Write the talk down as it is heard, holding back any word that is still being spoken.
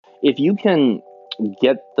if you can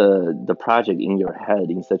get the project in your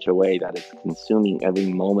head in such a way that it's consuming every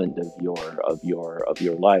moment of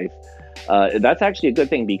your life, that's actually a good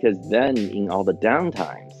thing, because then in all the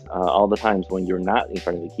downtimes, all the times when you're not in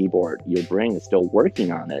front of the keyboard, your brain is still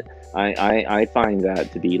working on it. I find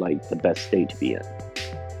that to be like the best state to be in.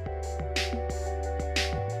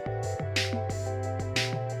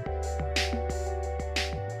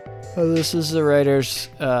 Well, this is the writers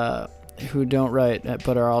who don't write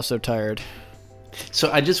but are also tired.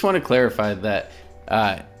 So I just want to clarify that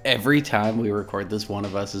every time we record this, one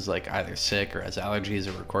of us is like either sick or has allergies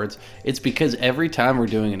or records. It's because every time we're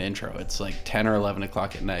doing an intro, it's like 10 or 11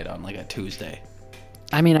 o'clock at night on like a Tuesday.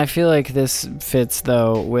 I mean, I feel like this fits,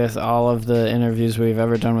 though, with all of the interviews we've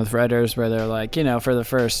ever done with writers where they're like, for the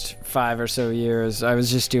first 5 or so years, I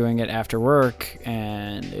was just doing it after work,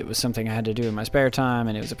 and it was something I had to do in my spare time,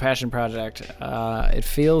 and it was a passion project. It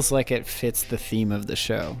feels like it fits the theme of the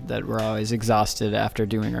show, that we're always exhausted after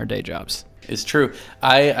doing our day jobs. It's true.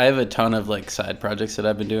 I have a ton of like side projects that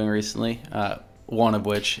I've been doing recently. One of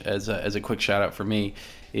which, as a quick shout out for me,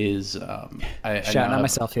 is shouting out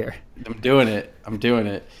myself here. I'm doing it.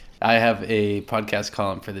 I have a podcast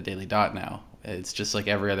column for the Daily Dot now. It's just like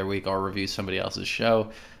every other week I'll review somebody else's show.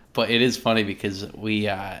 But it is funny because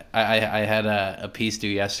I had a piece due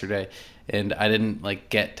yesterday, and I didn't like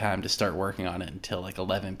get time to start working on it until like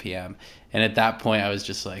 11 p.m. And at that point I was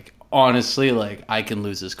just like, honestly, like I can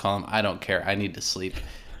lose this column. I don't care. I need to sleep.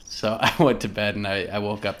 So I went to bed, and I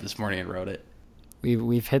woke up this morning and wrote it.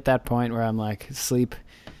 We've hit that point where I'm like, sleep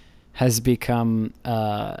has become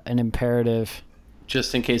an imperative.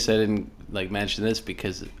 Just in case I didn't like mention this,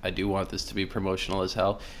 because I do want this to be promotional as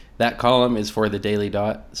hell. That column is for the Daily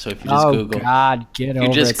Dot. So if you just Google, get over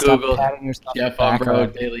it. Google Stop patting yourself Jeff back Umbro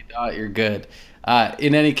up. Daily Dot, you're good.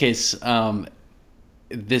 In any case,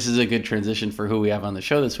 this is a good transition for who we have on the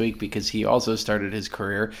show this week, because he also started his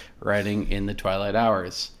career writing in the Twilight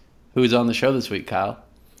Hours. Who's on the show this week, Kyle?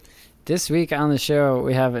 This week on the show,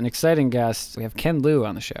 we have an exciting guest. We have Ken Liu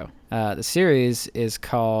on the show. The series is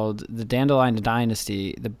called The Dandelion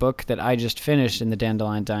Dynasty. The book that I just finished in The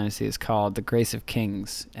Dandelion Dynasty is called The Grace of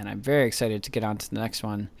Kings, and I'm very excited to get on to the next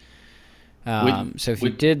one. So if you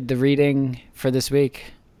did the reading for this week,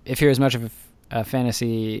 if you're as much of a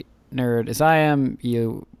fantasy nerd as I am,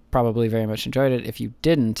 you probably very much enjoyed it. If you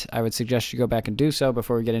didn't, I would suggest you go back and do so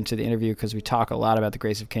before we get into the interview, because we talk a lot about the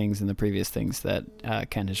Grace of Kings and the previous things that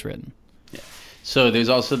Ken has written. Yeah. So there's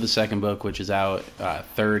also the second book, which is out,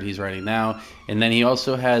 third he's writing now. And then he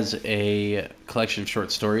also has a collection of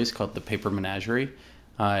short stories called The Paper Menagerie.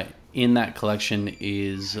 In that collection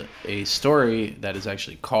is a story that is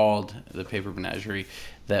actually called The Paper Menagerie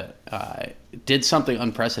that did something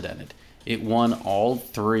unprecedented. It won all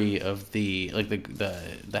 3 of the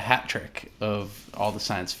hat trick of all the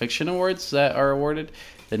science fiction awards that are awarded: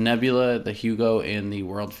 the Nebula, the Hugo, and the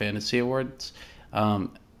World Fantasy Awards.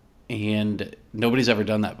 And nobody's ever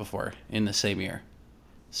done that before in the same year.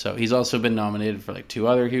 So he's also been nominated for like 2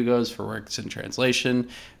 other Hugos for works in translation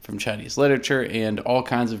from Chinese literature and all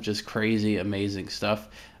kinds of just crazy, amazing stuff.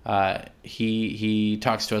 He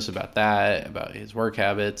talks to us about that, about his work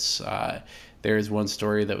habits. There's one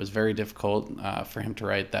story that was very difficult for him to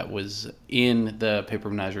write that was in the Paper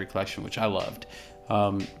Menagerie collection, which I loved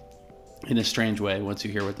in a strange way once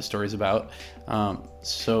you hear what the story's about.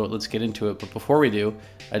 So let's get into it. But before we do,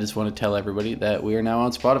 I just want to tell everybody that we are now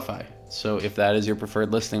on Spotify. So if that is your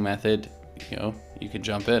preferred listening method, you can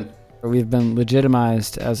jump in. We've been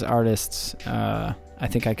legitimized as artists. I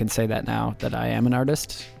think I can say that now, that I am an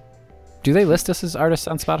artist. Do they list us as artists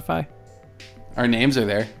on Spotify? Our names are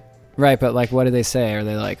there. Right, but like, what do they say? Are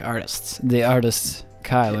they like artists? The artists,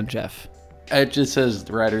 Kyle and Jeff. It just says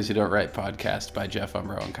The Writers Who Don't Write Podcast by Jeff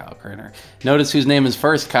Umbro and Kyle Kerner. Notice whose name is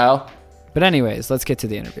first, Kyle. But anyways, let's get to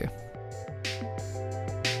the interview.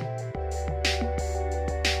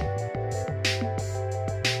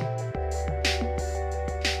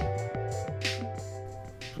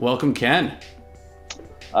 Welcome, Ken.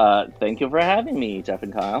 Thank you for having me, Jeff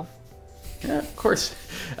and Kyle. Yeah, of course.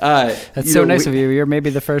 That's so nice of you. You're maybe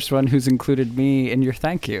the first one who's included me in your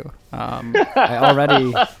thank you. I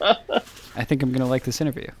think I'm going to like this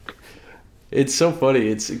interview. It's so funny.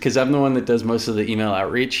 It's because I'm the one that does most of the email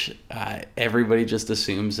outreach. Everybody just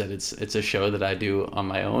assumes that it's a show that I do on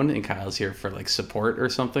my own, and Kyle's here for like support or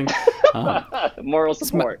something. Moral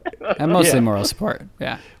support. And mostly moral support.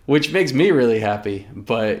 Yeah. Which makes me really happy,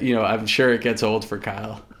 but I'm sure it gets old for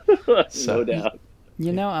Kyle. So. No doubt.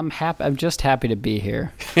 I'm happy. I'm just happy to be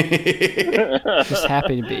here. Just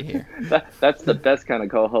happy to be here. That's the best kind of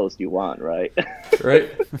co-host you want, right?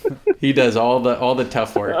 Right. He does all the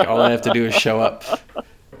tough work. All I have to do is show up.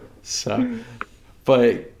 So,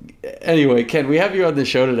 but anyway, Ken, we have you on the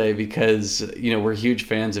show today because we're huge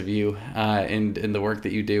fans of you and the work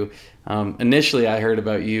that you do. Initially, I heard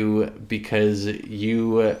about you because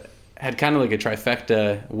you had kind of like a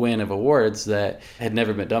trifecta win of awards that had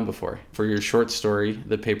never been done before for your short story,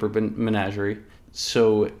 The Paper Menagerie.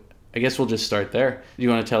 So I guess we'll just start there. Do you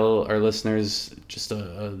want to tell our listeners just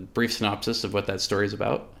a brief synopsis of what that story is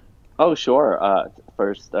about? Oh, sure.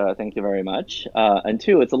 First, thank you very much. And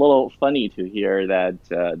two, it's a little funny to hear that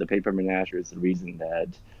the Paper Menagerie is the reason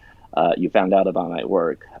that you found out about my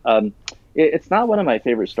work. It's not one of my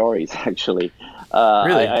favorite stories, actually.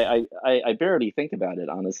 Really? I barely think about it,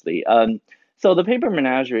 honestly. So the Paper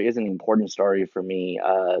Menagerie is an important story for me,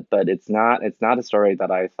 but it's not a story that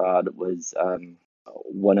I thought was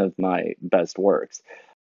one of my best works.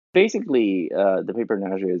 Basically, the Paper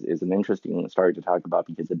Menagerie is an interesting story to talk about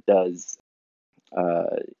because it does,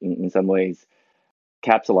 in some ways,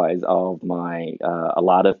 capsulize all of my a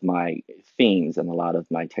lot of my themes and a lot of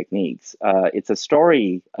my techniques. It's a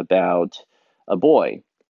story about a boy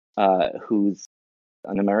who's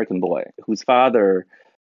an American boy whose father,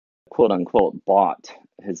 quote unquote, bought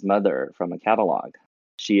his mother from a catalog.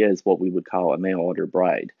 She is what we would call a mail order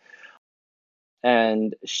bride.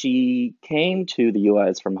 And she came to the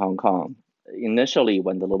US from Hong Kong. Initially,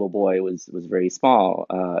 when the little boy was very small,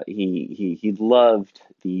 he loved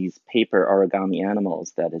these paper origami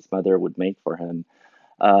animals that his mother would make for him.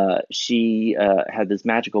 She had this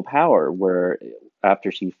magical power where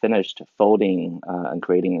after she finished folding and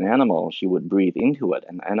creating an animal, she would breathe into it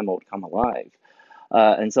and the animal would come alive.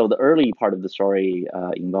 And so the early part of the story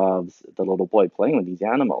involves the little boy playing with these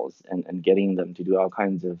animals and getting them to do all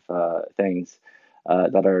kinds of things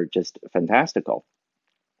that are just fantastical.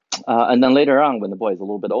 And then later on, when the boy is a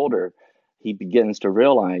little bit older, he begins to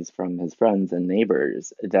realize from his friends and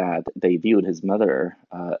neighbors that they viewed his mother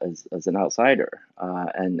as an outsider,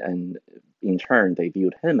 and in turn, they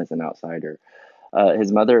viewed him as an outsider.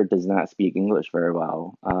 His mother does not speak English very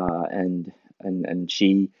well, and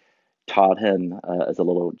she taught him as a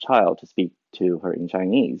little child to speak to her in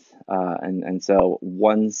Chinese. And so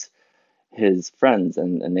once his friends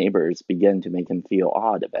and neighbors begin to make him feel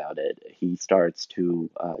odd about it, he starts to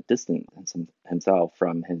distance himself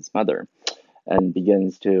from his mother and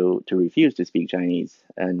begins to refuse to speak Chinese.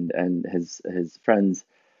 And his friends,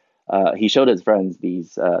 he showed his friends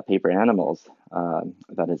these paper animals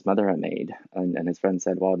that his mother had made, and his friends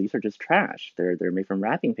said, "Well, these are just trash. They're made from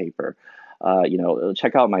wrapping paper.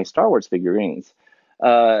 Check out my Star Wars figurines."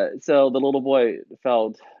 So the little boy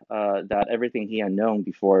felt that everything he had known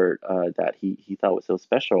before that he thought was so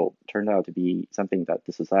special turned out to be something that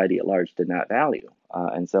the society at large did not value.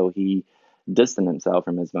 And so he distanced himself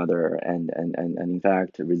from his mother and in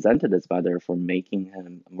fact resented his mother for marking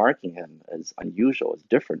him as unusual, as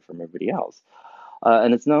different from everybody else.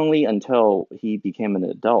 And it's not only until he became an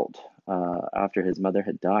adult, after his mother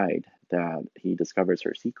had died, that he discovers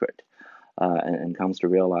her secret and comes to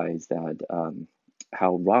realize that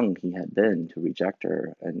how wrong he had been to reject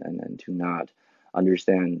her and to not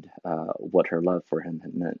understand what her love for him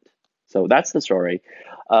had meant. So that's the story.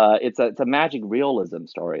 It's a magic realism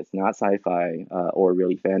story. It's not sci-fi or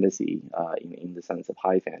really fantasy in the sense of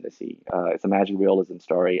high fantasy. It's a magic realism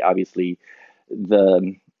story. Obviously,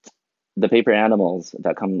 the paper animals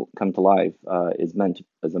that come to life is meant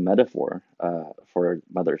as a metaphor for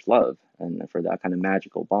mother's love and for that kind of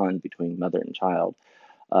magical bond between mother and child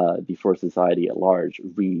before society at large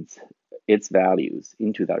reads its values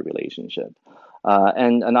into that relationship.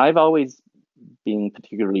 And I've always been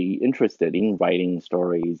particularly interested in writing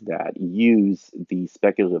stories that use the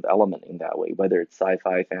speculative element in that way, whether it's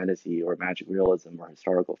sci-fi, fantasy, or magic realism or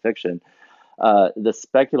historical fiction. The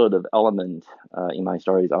speculative element in my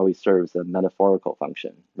stories always serves a metaphorical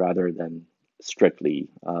function rather than strictly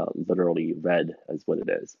literally read as what it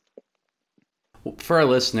is. For our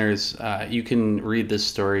listeners, you can read this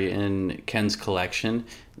story in Ken's collection,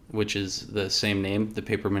 which is the same name, The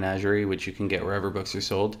Paper Menagerie, which you can get wherever books are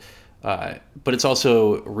sold. But it's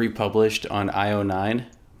also republished on IO9,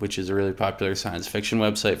 which is a really popular science fiction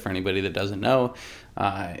website for anybody that doesn't know.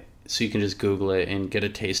 So you can just Google it and get a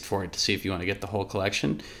taste for it to see if you want to get the whole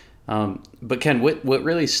collection. But Ken, what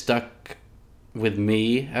really stuck with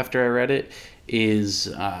me after I read it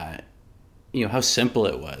is how simple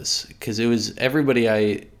it was, because it was everybody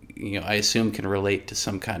I assume can relate to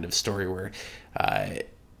some kind of story where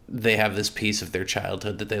they have this piece of their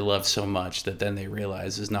childhood that they love so much that then they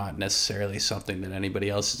realize is not necessarily something that anybody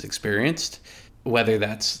else has experienced, whether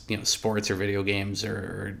that's sports or video games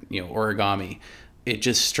or origami. It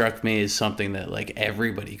just struck me as something that like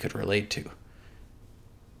everybody could relate to.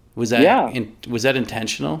 Was that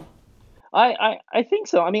intentional? I think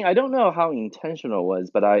so. I mean, I don't know how intentional it was,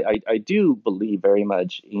 but I do believe very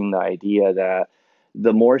much in the idea that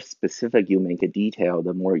the more specific you make a detail,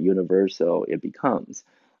 the more universal it becomes.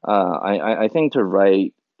 I think to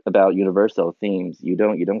write about universal themes, you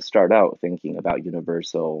don't start out thinking about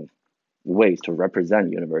universal ways to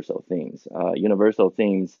represent universal themes. Universal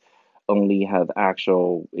themes only have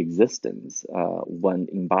actual existence when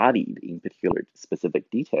embodied in particular specific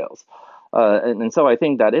details. And so I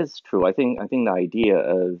think that is true. I think the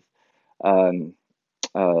idea um,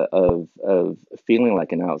 of feeling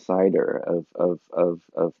like an outsider,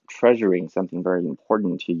 of treasuring something very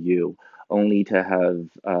important to you, only to have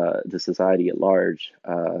the society at large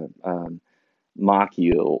mock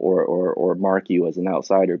you or mark you as an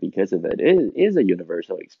outsider because of it is a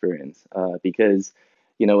universal experience. Because,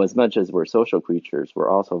 as much as we're social creatures, we're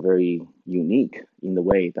also very unique in the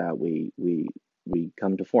way that we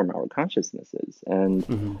come to form our consciousnesses. And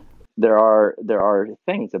Hmm. there are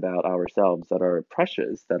things about ourselves that are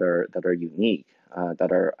precious, that are unique,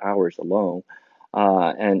 that are ours alone.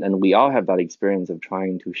 And we all have that experience of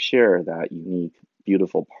trying to share that unique,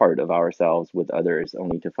 beautiful part of ourselves with others,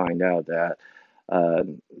 only to find out that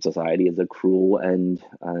society is a cruel and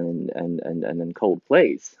cold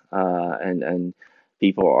place, and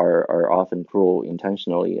people are often cruel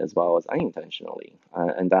intentionally as well as unintentionally.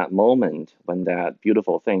 And that moment when that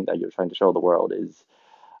beautiful thing that you're trying to show the world is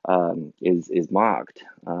mocked,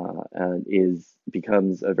 and is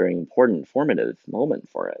becomes a very important formative moment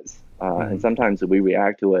for us. And Hmm. sometimes we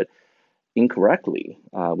react to it incorrectly.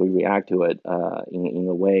 We react to it in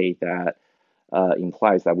a way that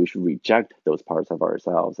implies that we should reject those parts of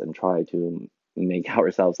ourselves and try to make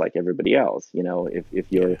ourselves like everybody else.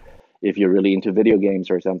 If you're Yeah. if you're really into video games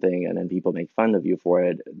or something, and then people make fun of you for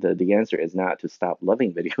it, the answer is not to stop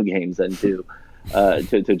loving video games and to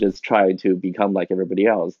just try to become like everybody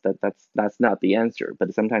else. That's not the answer.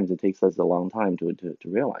 But sometimes it takes us a long time to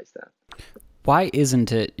realize that. Why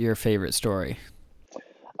isn't it your favorite story?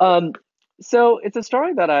 Um, so it's a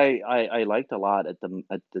story that I liked a lot at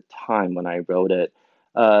the time when I wrote it.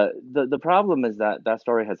 The problem is that that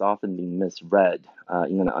story has often been misread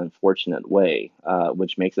in an unfortunate way,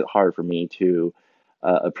 which makes it hard for me to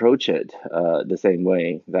approach it the same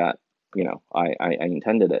way that I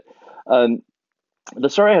intended it. Um, the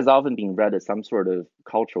story has often been read as some sort of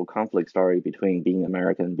cultural conflict story between being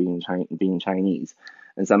American and being Chinese,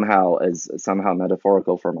 and somehow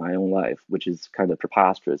metaphorical for my own life, which is kind of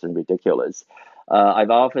preposterous and ridiculous.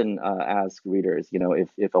 I've often asked readers,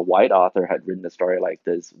 if a white author had written a story like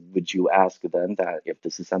this, would you ask them that if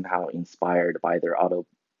this is somehow inspired by their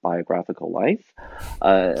autobiographical life?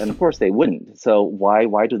 And of course they wouldn't. So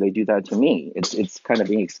why do they do that to me? It's kind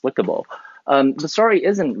of inexplicable. The story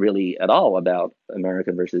isn't really at all about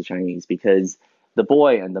American versus Chinese, because the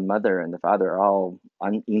boy and the mother and the father are all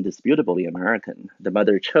indisputably American. The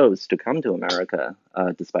mother chose to come to America,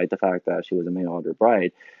 despite the fact that she was a mail order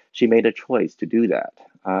bride. She made a choice to do that,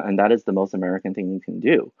 and that is the most American thing you can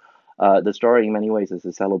do. The story, in many ways, is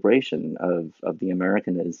a celebration of the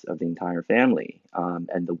Americanness of the entire family,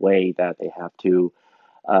 and the way that they have to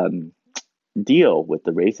um, deal with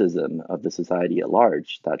the racism of the society at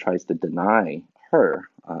large that tries to deny her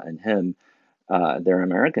and him their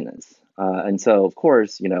Americanness. And so, of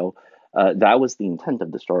course, that was the intent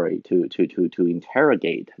of the story, to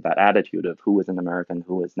interrogate that attitude of who is an American,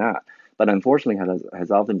 who is not. But unfortunately,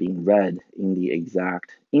 has often been read in the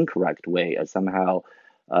exact incorrect way, as somehow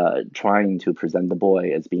trying to present the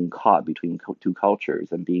boy as being caught between two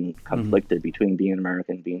cultures and being Hmm. conflicted between being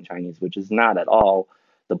American and being Chinese, which is not at all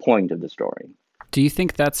the point of the story. Do you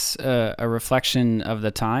think that's a reflection of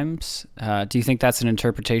the times? Do you think that's an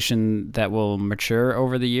interpretation that will mature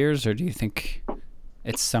over the years, or do you think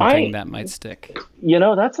it's something I that might stick?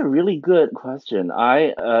 That's a really good question.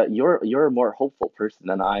 You're a more hopeful person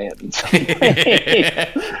than I am in some ways.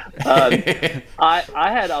 um,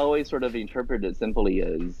 I had always sort of interpreted it simply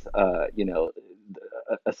as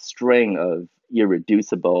a string of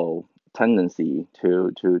irreducible tendency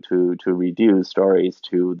to reduce stories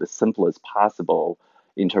to the simplest possible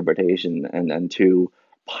interpretation, and to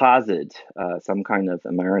posit some kind of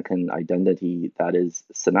American identity that is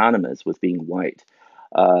synonymous with being white.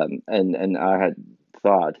 And I had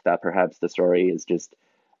thought that perhaps the story is just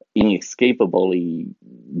inescapably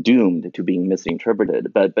doomed to being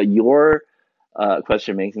misinterpreted. But your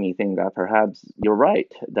question makes me think that perhaps you're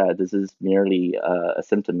right, that this is merely a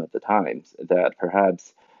symptom of the times, that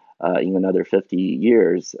perhaps in another 50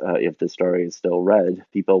 years, if the story is still read,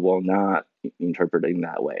 people will not interpret it in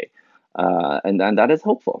that way. And that is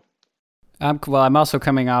hopeful. Well, I'm also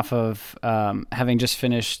coming off of having just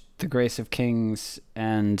finished The Grace of Kings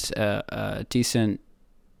and a decent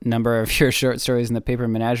number of your short stories in the Paper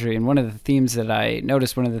Menagerie. And one of the themes that I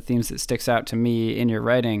noticed, one of the themes that sticks out to me in your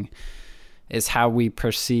writing is how we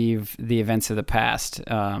perceive the events of the past.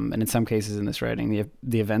 And in some cases in this writing,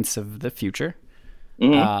 the events of the future.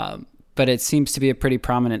 Mm-hmm. But it seems to be a pretty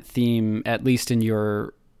prominent theme, at least in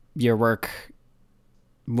your work,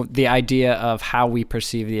 the idea of how we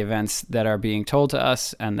perceive the events that are being told to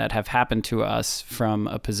us and that have happened to us from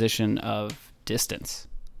a position of distance.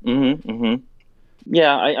 Mm-hmm, mm-hmm.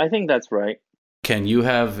 Yeah, I think that's right. Ken, you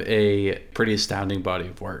have a pretty astounding body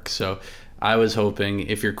of work. So I was hoping,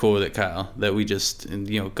 if you're cool with it, Kyle, that we just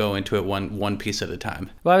go into it one piece at a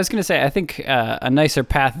time. Well, I was going to say, I think a nicer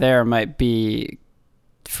path there might be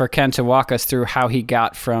for Ken to walk us through how he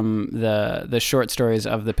got from the short stories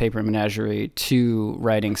of the Paper Menagerie to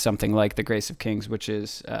writing something like The Grace of Kings, which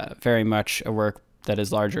is very much a work that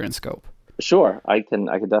is larger in scope. Sure, I can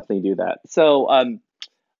definitely do that. So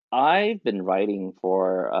I've been writing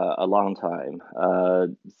for a long time,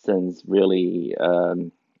 since really,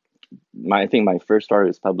 I think my first story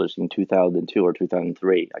was published in 2002 or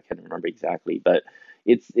 2003. I can't remember exactly, but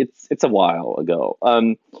it's a while ago.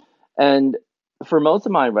 And for most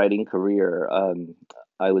of my writing career,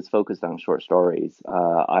 I was focused on short stories.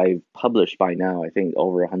 I've published by now, I think,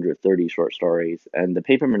 over 130 short stories, and the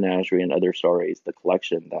Paper Menagerie and Other Stories, the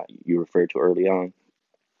collection that you referred to early on,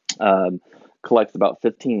 collects about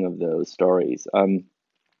 15 of those stories.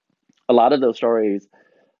 A lot of those stories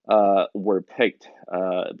were picked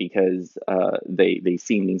because they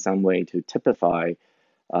seemed in some way to typify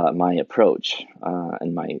my approach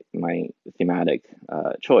and my thematic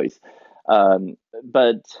choice.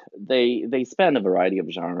 But they span a variety of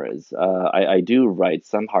genres. I do write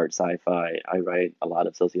some hard sci-fi. I write a lot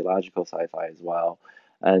of sociological sci-fi as well,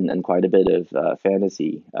 and quite a bit of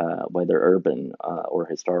fantasy, whether urban or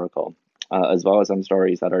historical, as well as some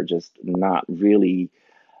stories that are just not really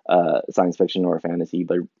science fiction or fantasy,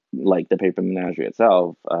 but like the Paper Menagerie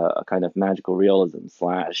itself, a kind of magical realism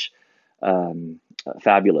slash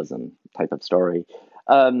fabulism type of story.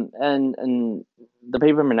 And the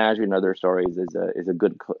Paper Menagerie and Other Stories is a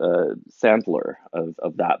good sampler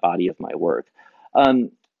of that body of my work.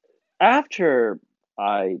 After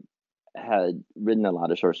I had written a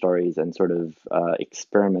lot of short stories and sort of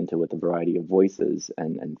experimented with a variety of voices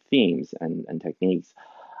and themes and techniques,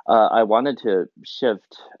 I wanted to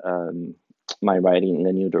shift my writing in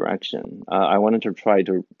a new direction. I wanted to try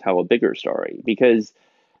to tell a bigger story, because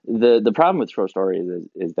the problem with short stories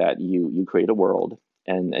is that you create a world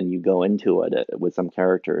and you go into it with some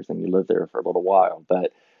characters and you live there for a little while.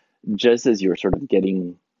 But just as you're sort of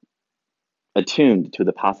getting attuned to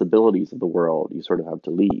the possibilities of the world, you sort of have to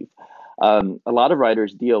leave. A lot of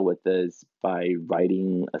writers deal with this by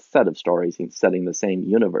writing a set of stories and setting the same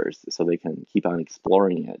universe so they can keep on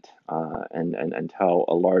exploring it and tell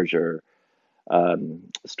a larger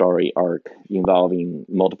story arc involving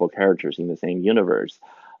multiple characters in the same universe.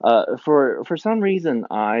 For some reason,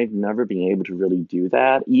 I've never been able to really do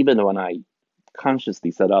that, even when I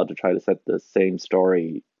consciously set out to try to set the same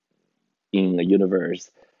story in a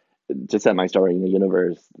universe, to set my story in a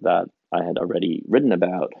universe that I had already written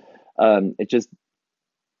about. It just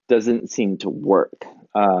doesn't seem to work.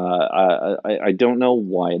 I don't know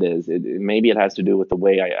why it is. Maybe it has to do with the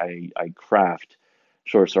way I craft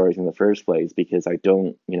short stories in the first place, because I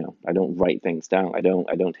don't write things down. I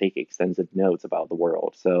don't take extensive notes about the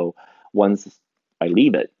world. So once I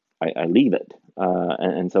leave it, I leave it.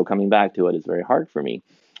 And so coming back to it is very hard for me.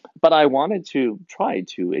 But I wanted to try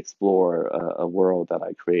to explore a world that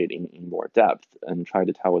I create in more depth and try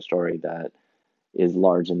to tell a story that is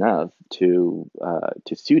large enough to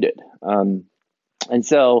suit it. And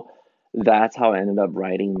so that's how I ended up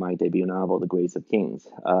writing my debut novel, The Grace of Kings,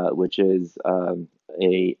 which is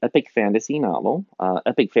a epic fantasy novel.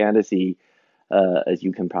 Epic fantasy, as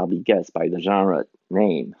you can probably guess by the genre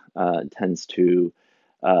name, tends to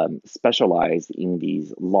specialize in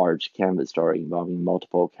these large canvas stories involving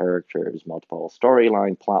multiple characters, multiple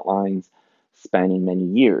storyline, plot lines, spanning many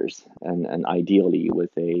years, and ideally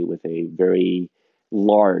with a very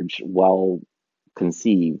large, well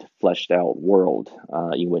conceived, fleshed out world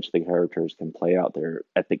in which the characters can play out their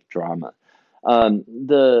epic drama.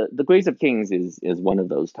 The Grace of Kings is one of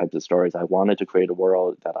those types of stories. I wanted to create a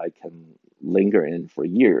world that I can linger in for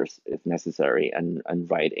years if necessary, and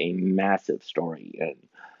write a massive story in.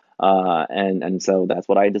 And so that's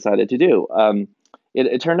what I decided to do.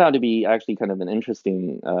 It turned out to be actually kind of an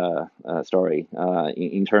interesting story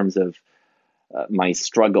in terms of my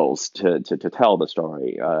struggles to tell the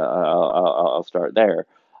story. I'll start there.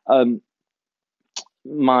 A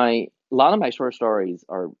lot of my short stories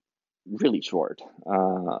are really short.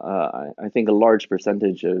 I think a large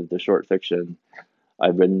percentage of the short fiction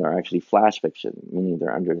I've written are actually flash fiction, meaning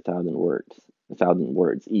they're under 1,000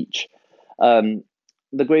 words each. Um,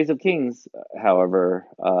 the Grace of Kings, however,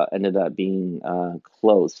 ended up being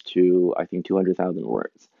close to, I think, 200,000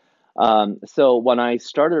 words. So when I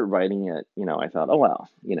started writing it, I thought, oh well,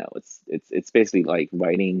 it's basically like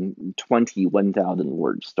writing 21,000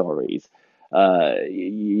 word stories.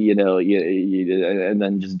 And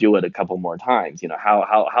then just do it a couple more times.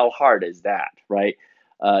 How hard is that, right?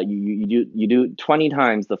 You do 20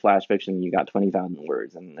 times the flash fiction, you got 20,000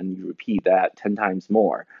 words, and you repeat that 10 times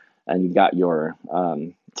more, and you've got your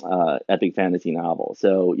epic fantasy novel.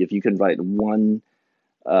 So if you can write one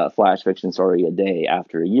flash fiction story a day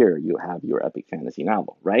after a year, you have your epic fantasy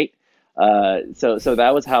novel, right? So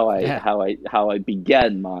that was how I Yeah. how I how I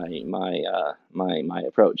began my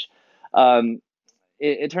approach. Um,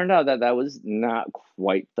 it turned out that that was not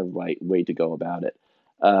quite the right way to go about it,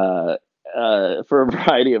 uh, for a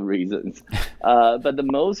variety of reasons. But the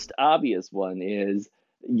most obvious one is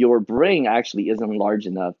your brain actually isn't large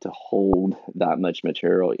enough to hold that much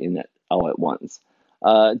material in it all at once.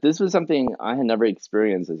 This was something I had never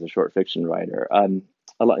experienced as a short fiction writer. I know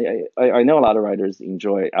a lot of writers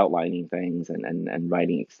enjoy outlining things and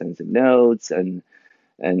writing extensive notes and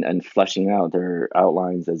fleshing out their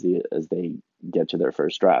outlines as they get to their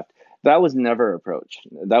first draft. That was never approach.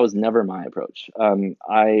 That was never my approach. I'm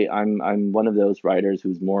one of those writers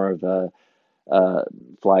who's more of a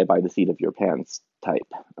fly by the seat of your pants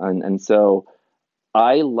type, and so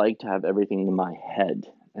I like to have everything in my head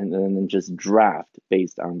and then just draft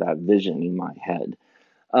based on that vision in my head.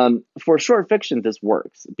 For short fiction, this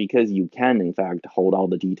works because you can, in fact, hold all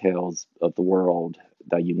the details of the world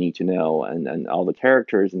that you need to know, and all the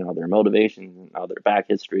characters and all their motivations and all their back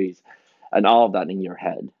histories, and all of that in your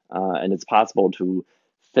head. And it's possible to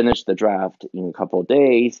finish the draft in a couple of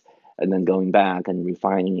days, and then going back and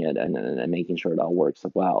refining it and making sure it all works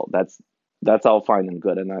well. That's all fine and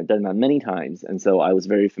good, and I've done that many times, and so I was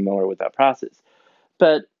very familiar with that process.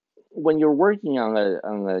 But when you're working on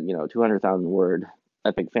a 200,000 word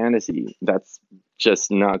epic fantasy, that's just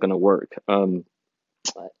not going to work.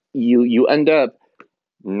 You end up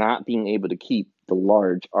not being able to keep the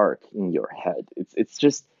large arc in your head. It's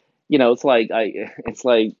just it's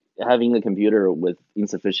like having a computer with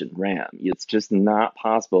insufficient RAM. It's just not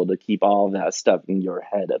possible to keep all that stuff in your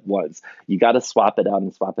head at once. You got to swap it out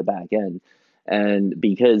and swap it back in. And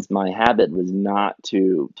because my habit was not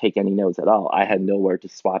to take any notes at all, I had nowhere to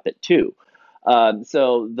swap it to.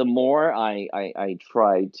 So the more I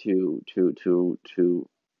tried to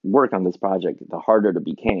work on this project, the harder it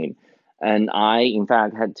became. And I, in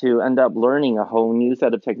fact, had to end up learning a whole new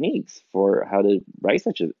set of techniques for how to write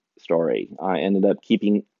such a story. I ended up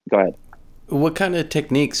keeping. Go ahead. What kind of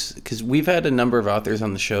techniques? Because we've had a number of authors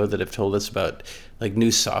on the show that have told us about like new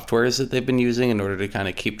softwares that they've been using in order to kind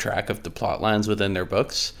of keep track of the plot lines within their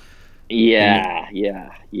books. And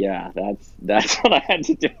Yeah. That's what I had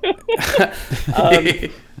to do. um,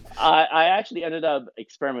 I actually ended up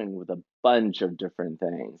experimenting with a bunch of different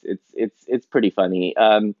things. It's pretty funny.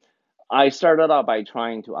 I started out by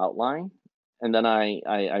trying to outline, and then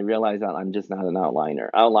I realized that I'm just not an outliner.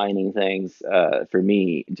 Outlining things, for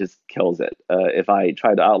me, just kills it. If I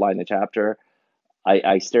try to outline a chapter,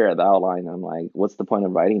 I stare at the outline and I'm like, what's the point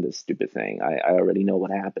of writing this stupid thing? I already know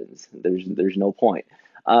what happens. There's no point.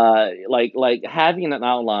 Like having an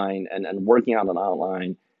outline and working on an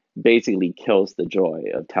outline basically kills the joy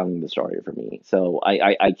of telling the story for me. So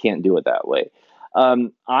I can't do it that way.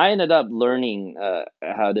 I ended up learning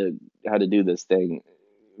how to do this thing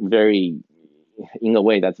very in a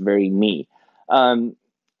way that's very me. Um,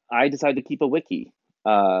 I decided to keep a wiki.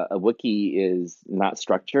 A wiki is not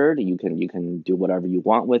structured. You can do whatever you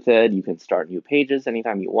want with it. You can start new pages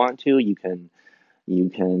anytime you want to. You can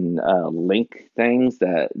link things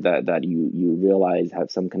that you realize have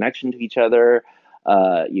some connection to each other.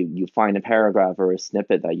 You find a paragraph or a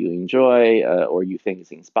snippet that you enjoy, or you think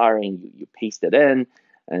is inspiring. You paste it in,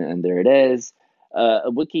 and there it is.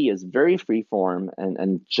 A wiki is very free form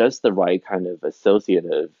and just the right kind of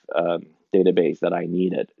associative database that I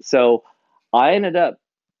needed. So I ended up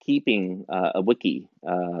keeping a wiki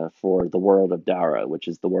for the world of Dara, which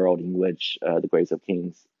is the world in which the Grace of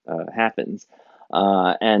Kings happens.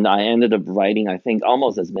 And I ended up writing, I think,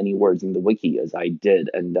 almost as many words in the wiki as I did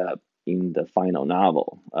end up in the final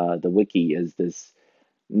novel. The wiki is this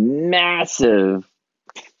massive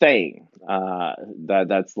thing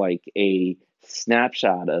that's like a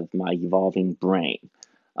snapshot of my evolving brain.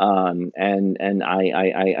 And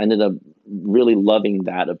I ended up really loving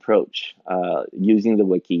that approach, using the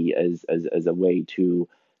wiki as a way to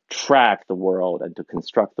track the world and to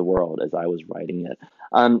construct the world as I was writing it.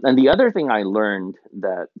 And the other thing I learned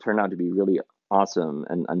that turned out to be really awesome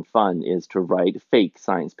and fun is to write fake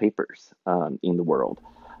science papers in the world.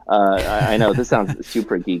 I know this sounds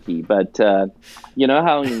super geeky, but you know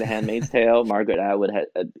how in The Handmaid's Tale, Margaret Atwood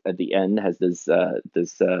at the end has this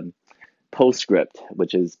postscript,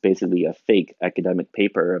 which is basically a fake academic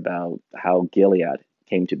paper about how Gilead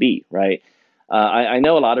came to be, right? I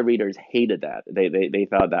know a lot of readers hated that. They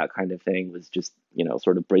thought that kind of thing was just,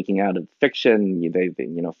 sort of breaking out of fiction.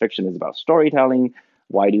 Fiction is about storytelling.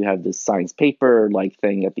 Why do you have this science paper like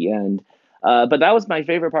thing at the end? But that was my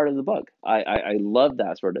favorite part of the book. I love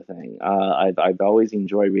that sort of thing. I've always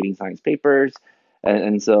enjoyed reading science papers.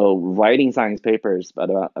 And so writing science papers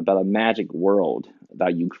about a magic world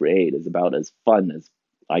that you create is about as fun as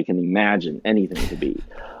I can imagine anything to be.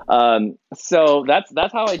 So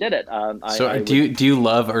that's how I did it. Do you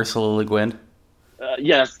love Ursula Le Guin?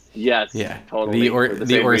 Yes, Yeah, totally. The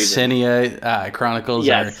Orsenia Chronicles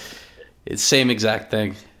are it's same exact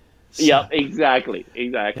thing. So. Yep, exactly.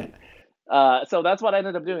 So that's what I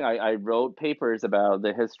ended up doing. I wrote papers about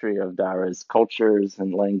the history of Dara's cultures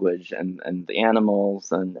and language and the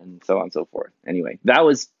animals and so on and so forth. Anyway,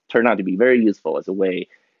 that turned out to be very useful as a way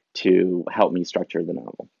to help me structure the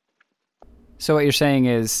novel. So what you're saying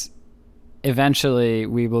is eventually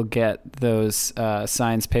we will get those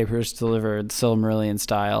science papers delivered Silmarillion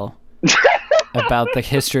style about the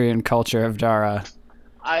history and culture of Dara.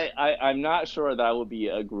 I'm not sure that would be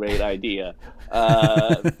a great idea.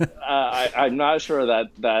 I'm not sure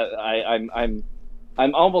I'm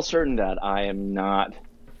almost certain that I am not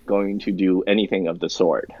going to do anything of the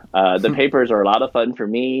sort. The papers are a lot of fun for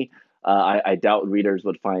me. I doubt readers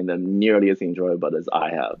would find them nearly as enjoyable as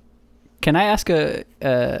I have. Can I ask a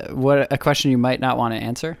question you might not want to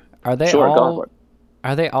answer? Are they Sure, go for it.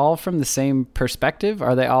 Are they all from the same perspective?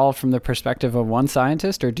 Are they all from the perspective of one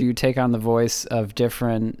scientist, or do you take on the voice of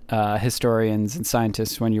different historians and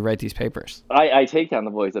scientists when you write these papers? I take on the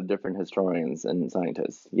voice of different historians and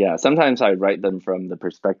scientists. Yeah, sometimes I write them from the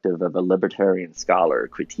perspective of a libertarian scholar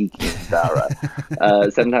critiquing Dara.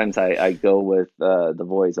 Sometimes I go with the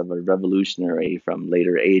voice of a revolutionary from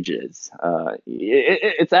later ages.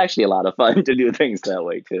 It's actually a lot of fun to do things that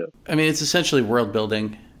way too. I mean, it's essentially world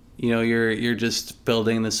building. You're just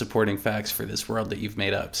building the supporting facts for this world that you've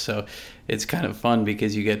made up. So it's kind of fun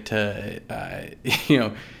because you get to,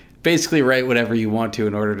 basically write whatever you want to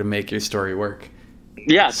in order to make your story work.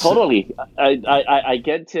 Yeah, totally. I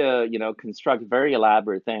get to, construct very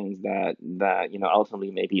elaborate things that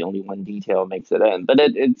ultimately maybe only one detail makes it in. But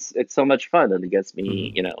it's so much fun and it gets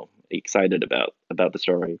me, excited about the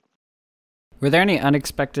story. Were there any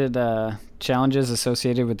unexpected challenges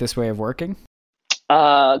associated with this way of working?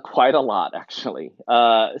 Quite a lot, actually.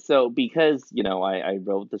 So because, I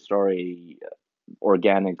wrote the story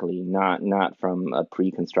organically, not from a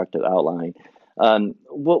pre-constructed outline.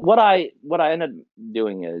 What I ended up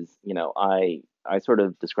doing is, I sort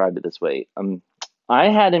of described it this way. I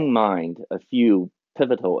had in mind a few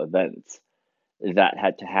pivotal events that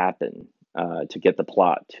had to happen to get the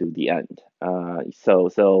plot to the end.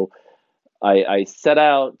 So I set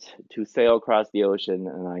out to sail across the ocean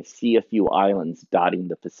and I see a few islands dotting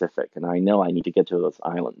the Pacific, and I know I need to get to those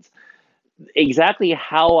islands. Exactly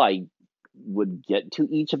how I would get to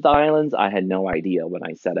each of the islands, I had no idea when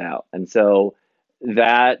I set out. And so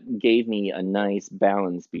that gave me a nice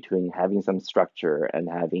balance between having some structure and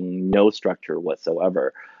having no structure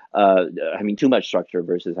whatsoever. Having too much structure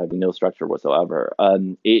versus having no structure whatsoever.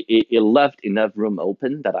 It left enough room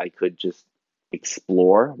open that I could just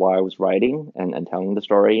explore while I was writing and telling the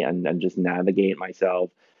story and just navigate myself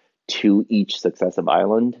to each successive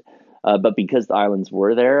island. But because the islands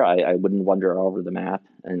were there, I wouldn't wander all over the map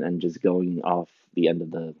and just going off the end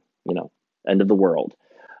of the world.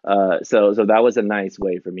 So that was a nice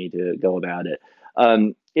way for me to go about it.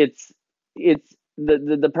 It's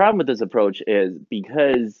the problem with this approach is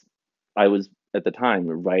because I was at the time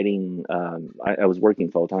writing, I was working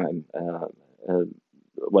full time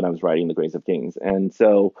when I was writing The Grace of Kings. And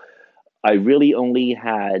so I really only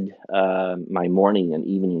had my morning and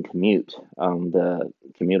evening commute on the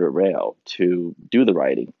commuter rail to do the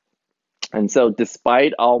writing. And so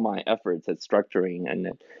despite all my efforts at structuring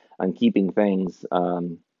and keeping things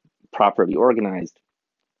properly organized,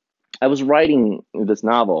 I was writing this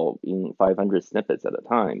novel in 500 snippets at a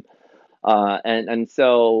time. And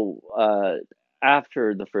so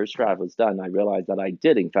after the first draft was done, I realized that I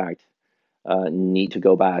did, in fact, need to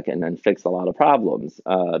go back and then fix a lot of problems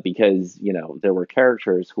because there were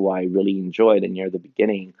characters who I really enjoyed near the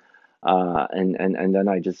beginning, and then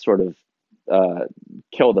I just sort of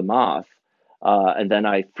killed them off And then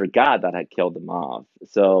I forgot that I killed them off.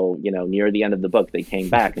 So, near the end of the book, they came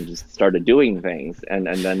back and just started doing things. And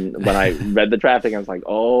then when I read the drafting, I was like,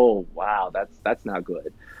 oh, wow, that's not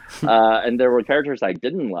good. And there were characters I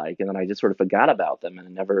didn't like, and then I just sort of forgot about them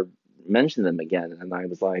and never mentioned them again. And I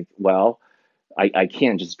was like, well, I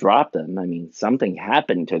can't just drop them. I mean, something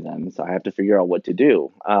happened to them, so I have to figure out what to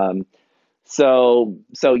do. So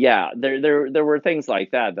yeah, there were things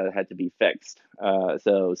like that had to be fixed.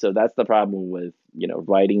 So that's the problem with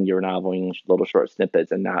writing your novel in little short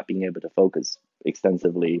snippets and not being able to focus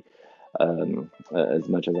extensively as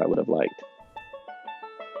much as I would have liked.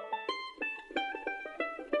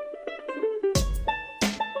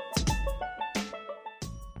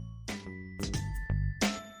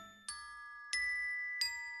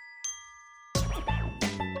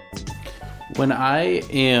 When I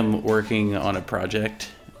am working on a project,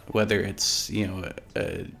 whether it's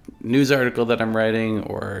a news article that I'm writing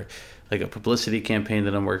or like a publicity campaign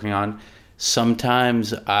that I'm working on,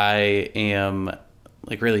 sometimes I am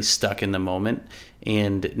like really stuck in the moment,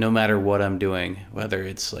 and no matter what I'm doing, whether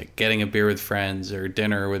it's like getting a beer with friends or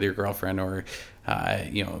dinner with your girlfriend or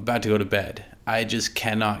about to go to bed, I just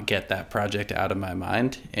cannot get that project out of my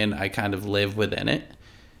mind, and I kind of live within it.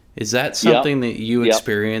 Is that something that you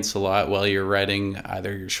experience a lot while you're writing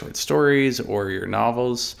either your short stories or your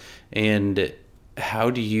novels? And how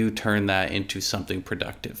do you turn that into something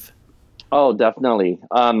productive? Oh, definitely.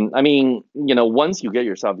 I mean, once you get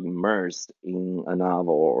yourself immersed in a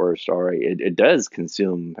novel or a story, it does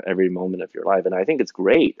consume every moment of your life. And I think it's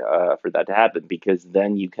great for that to happen, because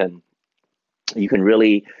then you can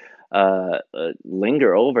really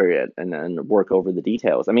linger over it and work over the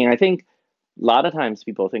details. I mean, I think a lot of times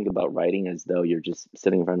people think about writing as though you're just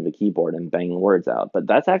sitting in front of a keyboard and banging words out, but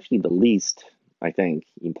that's actually the least, I think,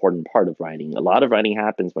 important part of writing. A lot of writing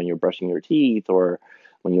happens when you're brushing your teeth, or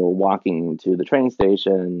when you're walking to the train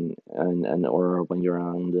station, and or when you're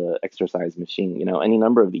on the exercise machine, any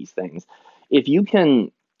number of these things. If you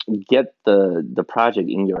can get the project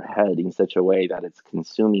in your head in such a way that it's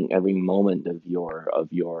consuming every moment of your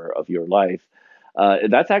life,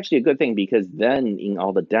 that's actually a good thing, because then in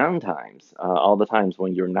all the downtimes, all the times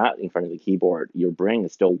when you're not in front of the keyboard, your brain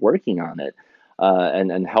is still working on it,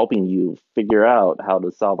 and helping you figure out how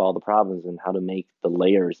to solve all the problems and how to make the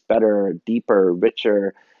layers better, deeper,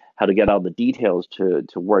 richer, how to get all the details to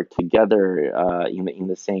work together in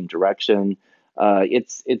the same direction.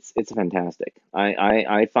 It's fantastic.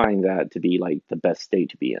 I find that to be like the best state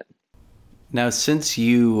to be in. Now, since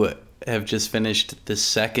you have just finished the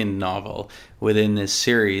second novel within this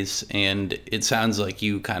series, and it sounds like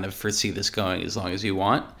you kind of foresee this going as long as you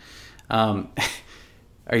want,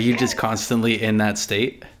 are you just constantly in that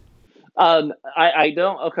state? I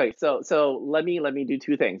don't. Okay, so let me do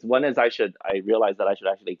two things. One is I realize that I should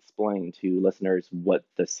actually explain to listeners what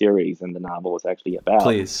the series and the novel is actually about.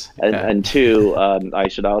 Please. And two, I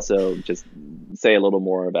should also just say a little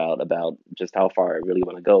more about just how far I really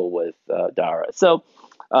want to go with Dara. So,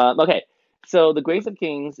 okay. So The Grace of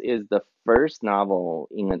Kings is the first novel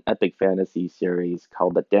in an epic fantasy series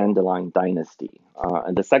called The Dandelion Dynasty.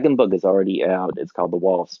 And the second book is already out. It's called The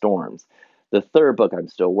Wall of Storms. The third book I'm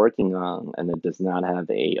still working on, and it does not have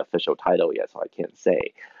a official title yet, so I can't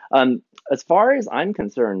say. As far as I'm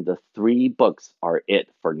concerned, the three books are it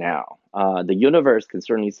for now. The universe can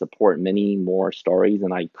certainly support many more stories,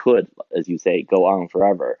 and I could, as you say, go on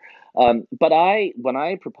forever. But when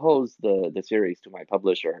I proposed the series to my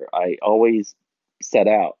publisher, I always set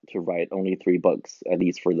out to write only three books, at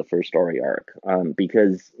least for the first story arc,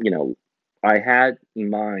 because I had in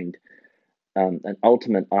mind an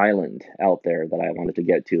ultimate island out there that I wanted to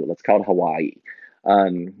get to. Let's call it Hawaii.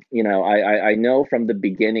 I know from the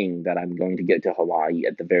beginning that I'm going to get to Hawaii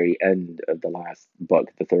at the very end of the last book,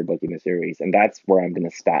 the third book in the series, and that's where I'm going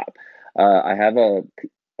to stop. I have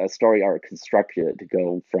a story arc constructed to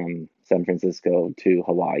go from San Francisco to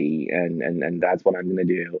Hawaii, and that's what I'm going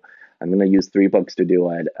to do. I'm going to use three books to do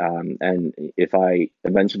it. And if I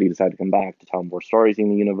eventually decide to come back to tell more stories in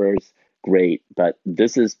the universe, great. But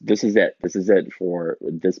this is it. This is it for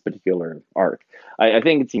this particular arc. I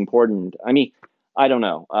think it's important. I mean, I don't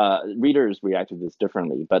know. Readers react to this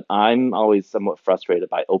differently, but I'm always somewhat frustrated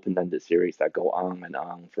by open-ended series that go on and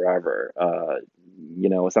on forever.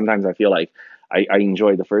 Sometimes I feel like I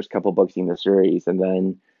enjoy the first couple books in the series, and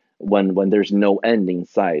then when there's no end in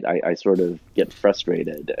sight, I sort of get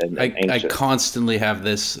frustrated and anxious. I constantly have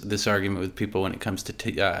this argument with people when it comes to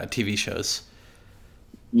TV shows.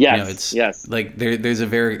 Yes, yes. Like there's a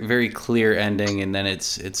very, very clear ending, and then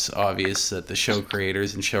it's obvious that the show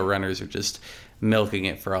creators and showrunners are just milking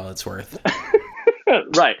it for all it's worth.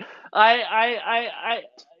 Right. I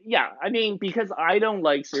Yeah, I mean, because I don't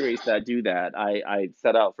like series that do that, I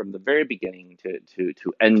set out from the very beginning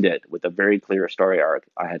to end it with a very clear story arc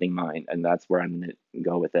I had in mind, and that's where I'm going to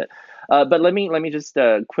go with it. But let me just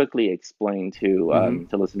quickly explain Mm-hmm.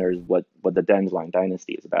 to listeners what the Dandelion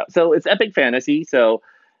Dynasty is about. So it's epic fantasy, so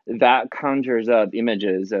that conjures up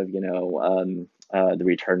images of the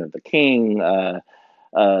return of the king.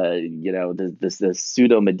 This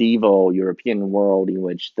pseudo medieval European world in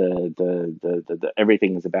which the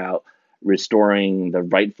everything is about restoring the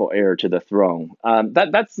rightful heir to the throne.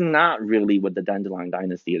 That's not really what the Dandelion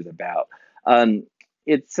Dynasty is about. Um,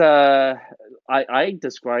 it's I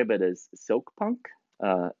describe it as silk punk,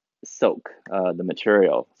 silk, the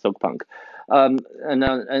material, silk punk,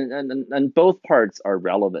 and both parts are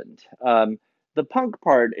relevant. The punk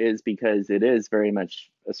part is because it is very much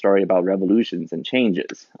a story about revolutions and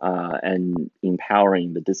changes and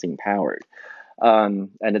empowering the disempowered. And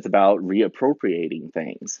it's about reappropriating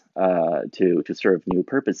things to serve new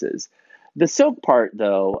purposes. The silk part,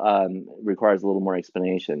 though, requires a little more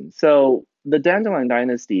explanation. So the Dandelion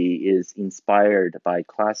Dynasty is inspired by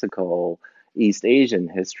classical East Asian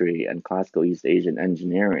history and classical East Asian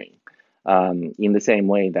engineering. In the same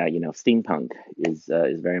way that steampunk is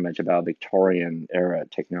very much about Victorian era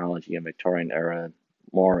technology and Victorian era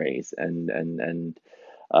mores and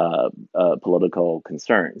political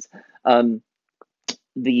concerns. Um,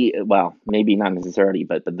 the well, maybe not necessarily,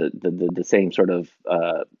 but the same sort of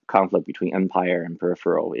conflict between empire and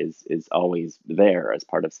peripheral is always there as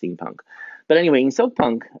part of steampunk. But anyway, in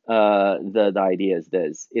silkpunk, the idea is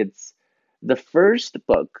this: it's the first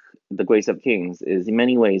book, The Grace of Kings, is in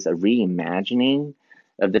many ways a reimagining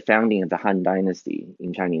of the founding of the Han Dynasty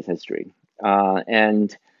in Chinese history,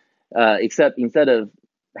 and except instead of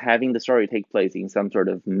having the story take place in some sort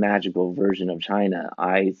of magical version of China,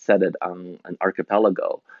 I set it on an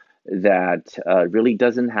archipelago that really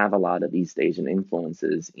doesn't have a lot of East Asian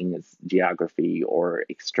influences in its geography or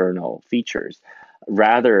external features.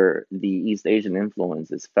 Rather, the East Asian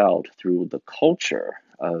influence is felt through the culture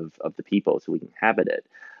of the peoples who inhabit it.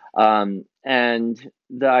 And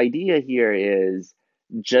the idea here is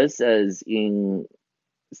just as in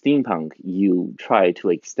steampunk, you try to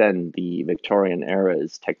extend the Victorian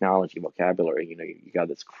era's technology vocabulary. You got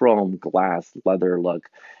this chrome, glass, leather look,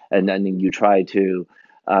 and then you try to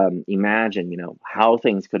imagine, how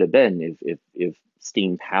things could have been if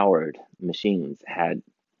steam powered machines had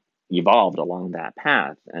evolved along that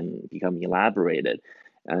path and become elaborated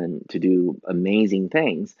and to do amazing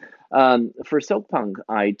things. For Silkpunk,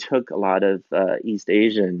 I took a lot of East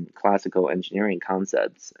Asian classical engineering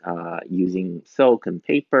concepts using silk and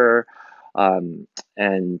paper and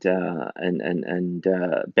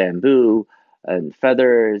bamboo and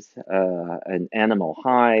feathers and animal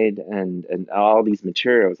hide and all these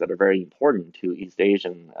materials that are very important to East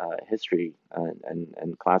Asian history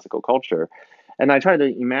and classical culture. And I try to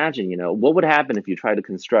imagine, what would happen if you try to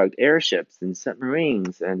construct airships and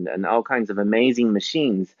submarines and all kinds of amazing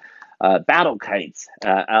machines, battle kites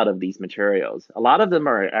out of these materials. A lot of them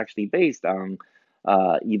are actually based on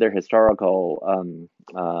either historical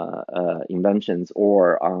inventions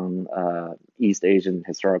or on East Asian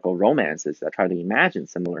historical romances that try to imagine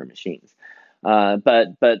similar machines.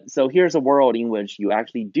 But so here's a world in which you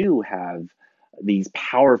actually do have these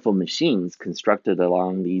powerful machines constructed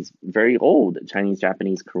along these very old Chinese,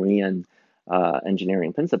 Japanese, Korean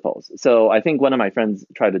engineering principles. So I think one of my friends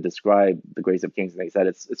tried to describe the Grace of Kings, and they said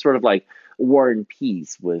it's sort of like War and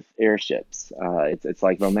Peace with airships. It's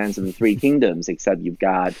like Romance of the Three Kingdoms, except you've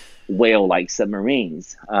got whale-like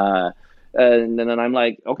submarines. And then I'm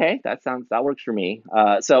like, okay, that works for me.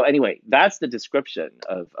 So anyway, that's the description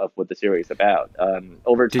of what the series is about.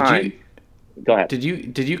 Over Did time, you go ahead. did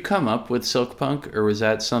you come up with silk punk, or was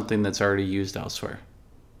that something that's already used elsewhere?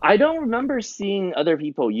 I don't remember seeing other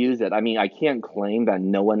people use it. I mean, I can't claim that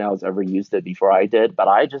no one else ever used it before I did, but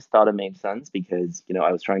I just thought it made sense because,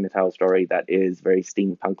 I was trying to tell a story that is very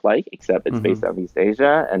steampunk-like, except it's based Hmm. out of East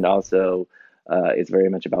Asia, and also it's very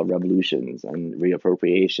much about revolutions and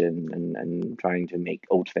reappropriation and trying to make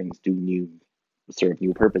old things serve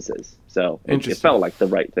new purposes. So it Interesting. felt like the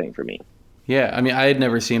right thing for me. Yeah, I mean, I had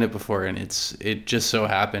never seen it before, and it just so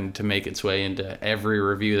happened to make its way into every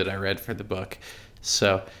review that I read for the book.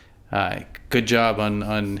 So, good job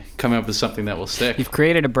on coming up with something that will stick. You've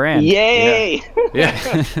created a brand. Yeah, Yay!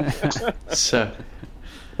 yeah. So,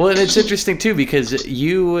 well, and it's interesting too because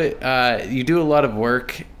you do a lot of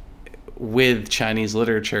work with Chinese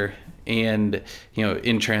literature and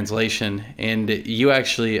in translation, and you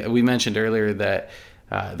actually we mentioned earlier that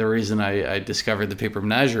the reason I discovered the Paper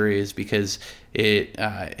Menagerie is because it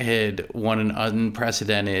had won an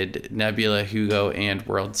unprecedented Nebula, Hugo, and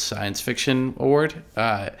World Science Fiction Award.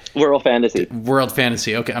 World Fantasy. World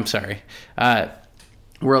Fantasy. Okay, I'm sorry.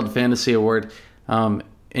 World Fantasy Award. And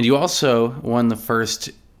you also won the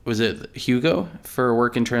first, was it Hugo for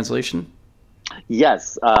work in translation?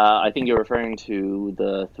 Yes, I think you're referring to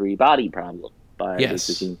the Three Body Problem by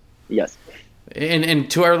Yes. Yes. And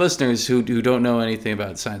to our listeners who don't know anything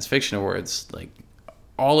about science fiction awards, like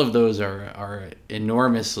all of those are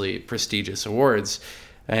enormously prestigious awards,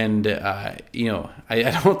 and you know,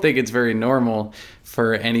 I don't think it's very normal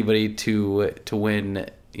for anybody to win,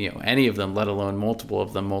 you know, any of them, let alone multiple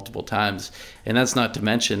of them multiple times. And that's not to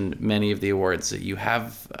mention many of the awards that you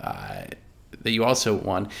have that you also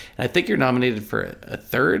won. And I think you're nominated for a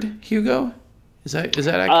third Hugo. Is that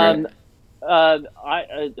accurate?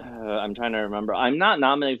 I'm trying to remember. I'm not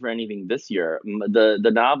nominated for anything this year.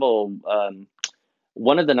 The novel,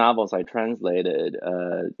 one of the novels I translated,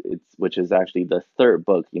 which is actually the third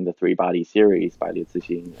book in the Three Body series by Liu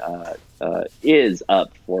Cixin, is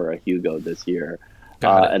up for a Hugo this year.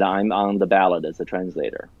 And I'm on the ballot as a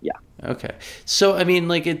translator. Yeah. Okay. So I mean,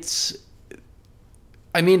 like all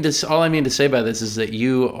I mean to say by this is that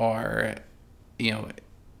you are, you know,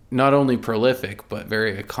 not only prolific but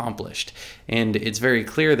very accomplished, and it's very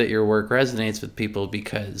clear that your work resonates with people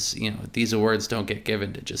because, you know, these awards don't get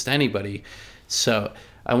given to just anybody. So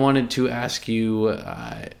I wanted to ask you,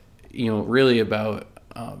 you know, really about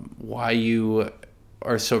why you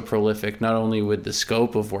are so prolific, not only with the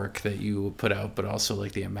scope of work that you put out, but also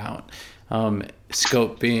like the amount.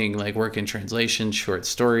 Scope being like work in translation, short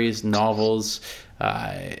stories, novels,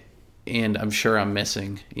 and I'm sure I'm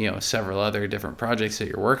missing, you know, several other different projects that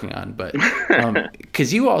you're working on, but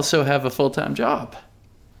because you also have a full-time job.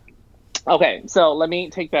 Okay, so let me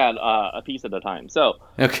take that a piece at a time. So,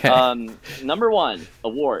 okay, number one,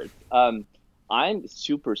 awards. I'm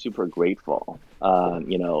super, super grateful,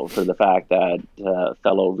 you know, for the fact that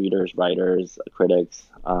fellow readers, writers, critics,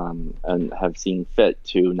 and have seen fit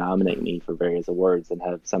to nominate me for various awards and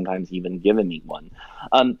have sometimes even given me one.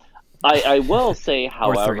 I will say,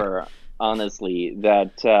 however, honestly,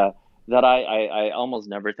 that I almost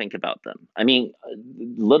never think about them. I mean,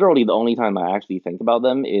 literally the only time I actually think about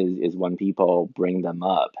them is when people bring them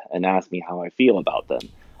up and ask me how I feel about them.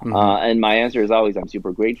 Mm-hmm. And my answer is always I'm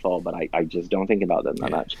super grateful, but I just don't think about them that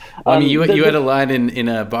much. Well, I mean, you had a line in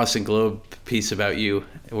a Boston Globe piece about you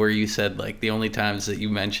where you said, like, the only times that you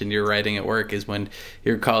mentioned your writing at work is when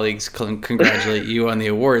your colleagues congratulate you on the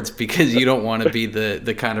awards, because you don't want to be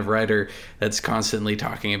the kind of writer that's constantly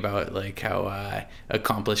talking about like how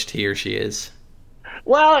accomplished he or she is.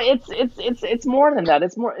 Well, it's more than that.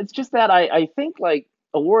 It's just that I think like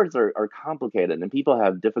awards are complicated and people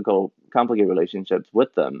have complicated relationships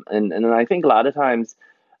with them. And I think a lot of times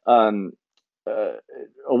um, uh,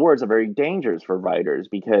 awards are very dangerous for writers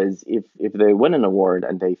because if they win an award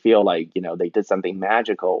and they feel like, you know, they did something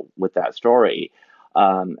magical with that story,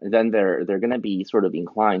 then they're going to be sort of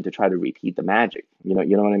inclined to try to repeat the magic. You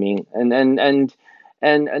know what I mean?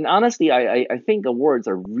 And honestly, I think awards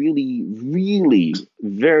are really, really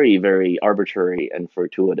very, very arbitrary and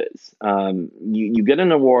fortuitous. You get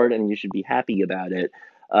an award and you should be happy about it.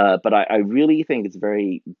 But I really think it's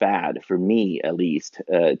very bad, for me at least,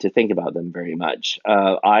 to think about them very much.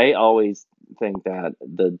 I always think that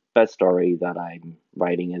the best story that I'm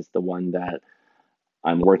writing is the one that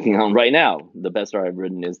I'm working on right now. The best story I've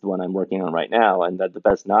written is the one I'm working on right now, and that the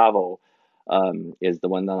best novel is the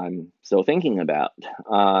one that I'm still thinking about.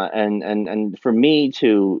 And for me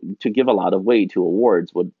to give a lot of weight to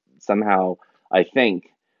awards would somehow, I think,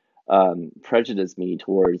 prejudice me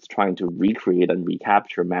towards trying to recreate and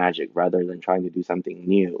recapture magic rather than trying to do something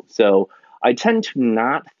new. So I tend to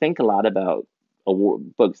not think a lot about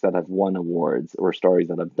books that have won awards or stories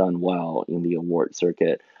that have done well in the award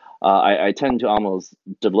circuit. I tend to almost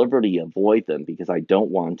deliberately avoid them because I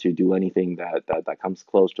don't want to do anything that comes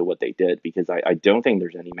close to what they did, because I don't think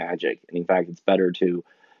there's any magic. And in fact, it's better to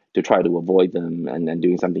try to avoid them and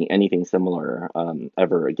doing anything similar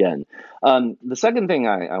ever again. The second thing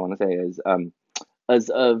I want to say is, as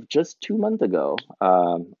of just 2 months ago,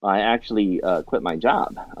 I actually quit my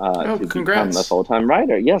job to congrats. become a full-time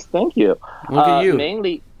writer. Yes, thank you. Look at you.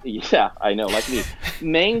 Mainly, yeah, I know, like me.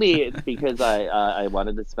 Mainly, it's because I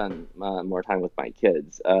wanted to spend more time with my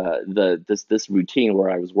kids. This routine where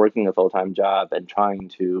I was working a full-time job and trying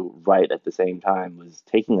to write at the same time was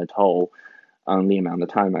taking a toll on the amount of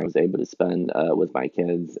time I was able to spend with my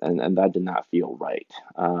kids, and that did not feel right.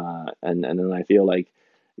 And then I feel like,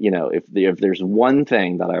 you know, if there's one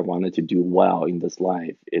thing that I wanted to do well in this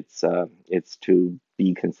life, it's to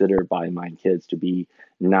be considered by my kids to be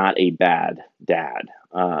not a bad dad.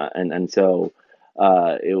 And so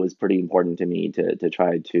it was pretty important to me to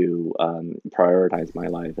try to prioritize my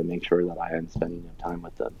life and make sure that I am spending enough time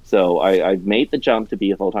with them. So I've made the jump to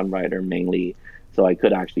be a full-time writer mainly so I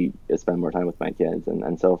could actually spend more time with my kids.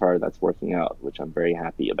 And so far that's working out, which I'm very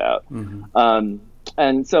happy about.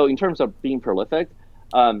 And so in terms of being prolific,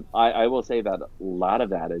 I will say that a lot of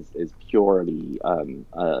that is purely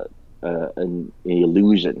an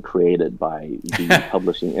illusion created by the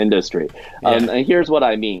publishing industry. And here's what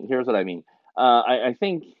I mean. I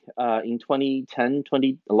think in 2010,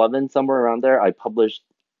 2011, somewhere around there, I published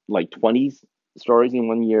like 20 stories in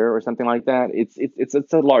 1 year or something like that.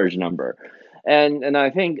 It's a large number. And I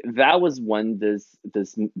think that was when this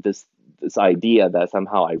idea that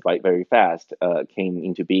somehow I write very fast came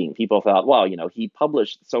into being. People thought, well, he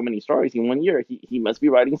published so many stories in 1 year. He must be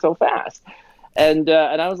writing so fast. And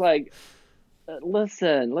I was like,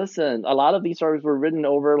 listen. A lot of these stories were written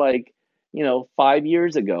over 5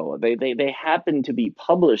 years ago. They happen to be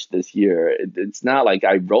published this year. It's not like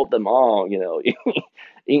I wrote them all,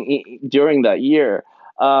 during that year.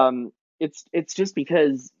 It's just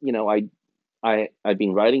because I've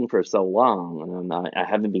been writing for so long, and I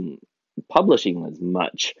haven't been publishing as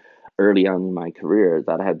much early on in my career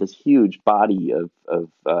that I had this huge body of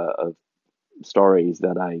stories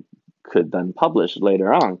that I could then publish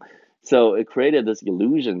later on. So it created this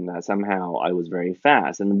illusion that somehow I was very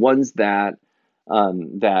fast. And once that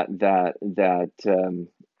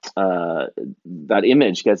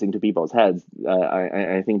image gets into people's heads,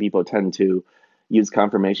 I think people tend to use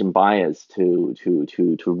confirmation bias to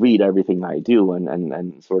read everything I do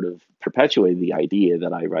and sort of perpetuate the idea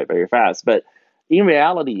that I write very fast. But in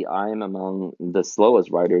reality, I'm among the slowest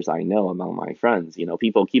writers I know among my friends.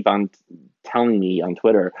 People keep on telling me on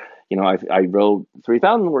Twitter, I wrote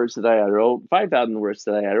 3,000 words today, I wrote 5,000 words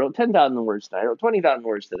today, I wrote 10,000 words today, I wrote 20,000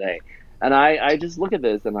 words today. And I just look at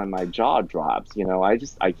this and my jaw drops.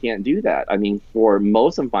 I can't do that. I mean, for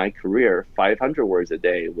most of my career, 500 words a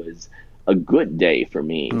day was a good day for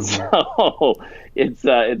me. So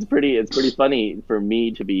it's pretty funny for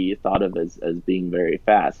me to be thought of as being very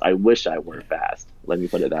fast. I wish I were fast. Let me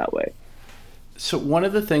put it that way. So one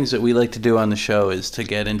of the things that we like to do on the show is to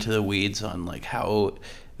get into the weeds on how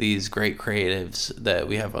these great creatives that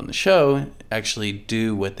we have on the show actually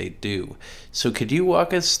do what they do. So could you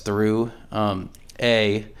walk us through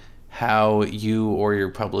how you or your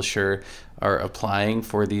publisher are applying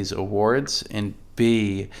for these awards, and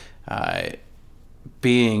B,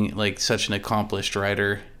 being such an accomplished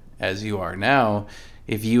writer as you are now,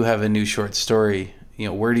 if you have a new short story,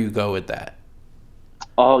 where do you go with that?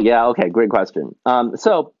 Oh yeah, okay, great question.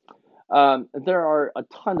 So there are a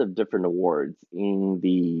ton of different awards in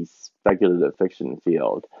the speculative fiction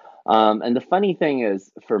field. And the funny thing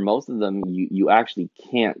is, for most of them, you actually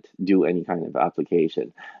can't do any kind of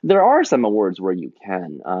application. There are some awards where you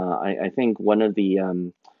can. I think one of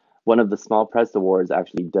the small press awards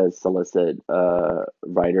actually does solicit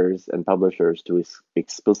writers and publishers to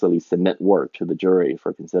explicitly submit work to the jury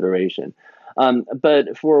for consideration.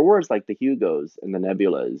 But for awards like the Hugos and the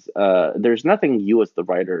Nebulas, there's nothing you as the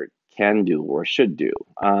writer can do or should do.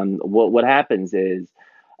 What happens is,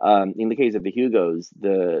 in the case of the Hugos,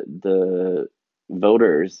 the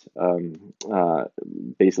voters,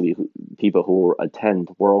 basically people who attend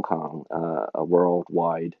Worldcon, a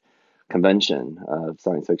worldwide convention of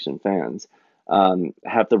science fiction fans,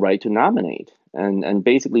 have the right to nominate. And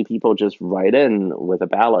basically people just write in with a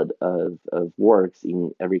ballot of works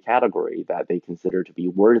in every category that they consider to be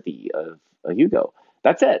worthy of a Hugo.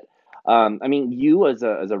 That's it. I mean, you as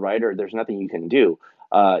a writer, there's nothing you can do.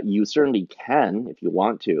 You certainly can, if you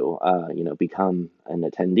want to, become an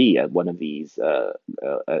attendee at one of these at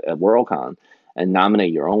Worldcon and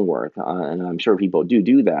nominate your own work. And I'm sure people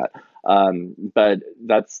do that. But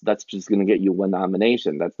that's just going to get you one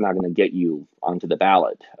nomination. That's not going to get you onto the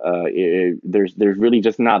ballot. There's really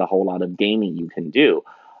just not a whole lot of gaming you can do.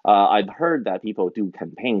 I've heard that people do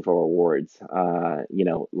campaign for awards,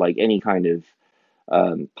 like any kind of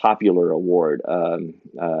popular award.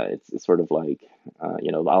 It's sort of like,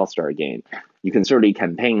 the All-Star game. You can certainly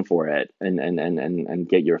campaign for it and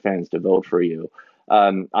get your fans to vote for you.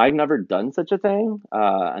 I've never done such a thing,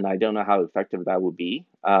 and I don't know how effective that would be.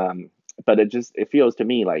 But it feels to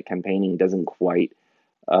me like campaigning doesn't quite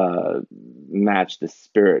match the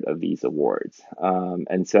spirit of these awards.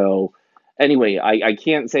 And so, anyway, I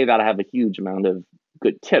can't say that I have a huge amount of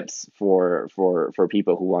good tips for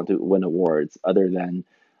people who want to win awards, other than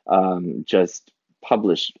just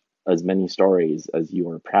publish as many stories as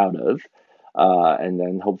you are proud of. and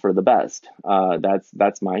then hope for the best.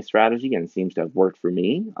 That's my strategy and seems to have worked for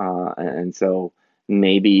me. And so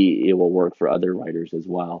maybe it will work for other writers as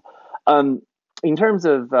well. Um, in terms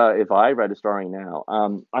of if I write a story now,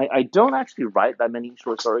 I don't actually write that many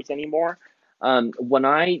short stories anymore. When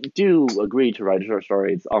I do agree to write a short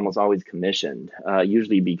story, it's almost always commissioned,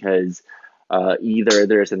 usually because either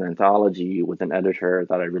there's an anthology with an editor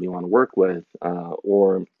that I really want to work with,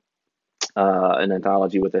 or an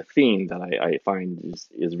anthology with a theme that I find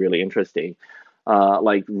is really interesting.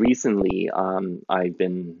 Like recently, I've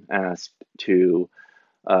been asked to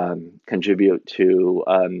contribute to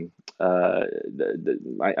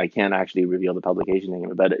I can't actually reveal the publication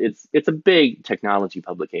name, but it's a big technology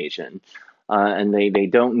publication, and they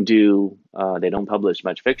don't publish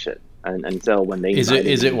much fiction, and so when they Is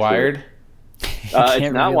it me Wired?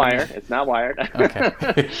 it's not Wired. It's not Wired.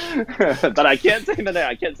 Okay. But I can't say that.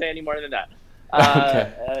 I can't say any more than that.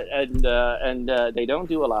 Okay. And they don't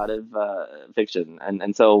do a lot of fiction,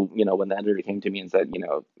 and so when the editor came to me and said,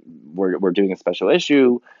 we're doing a special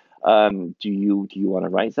issue, do you want to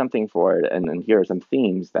write something for it? And here are some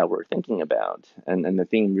themes that we're thinking about, and the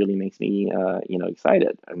theme really makes me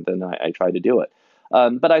excited, and then I try to do it.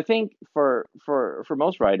 But I think for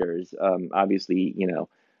most writers, obviously,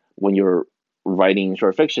 when you're writing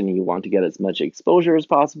short fiction, you want to get as much exposure as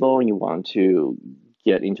possible, and you want to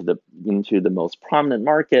get into the most prominent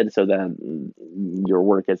market so that your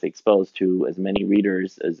work is exposed to as many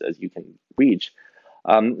readers as you can reach.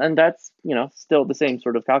 And that's still the same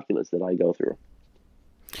sort of calculus that I go through.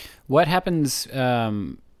 What happens?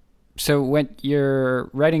 So when you're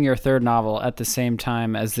writing your third novel at the same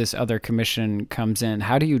time as this other commission comes in,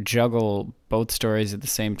 how do you juggle both stories at the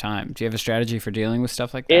same time? Do you have a strategy for dealing with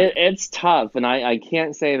stuff like that? It's tough, and I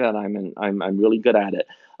can't say that I'm really good at it.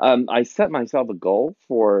 I set myself a goal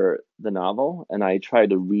for the novel, and I try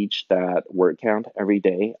to reach that word count every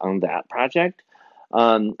day on that project.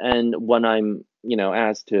 And when I'm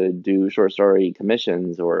asked to do short story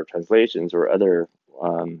commissions or translations or other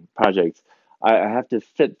projects, I have to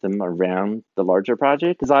fit them around the larger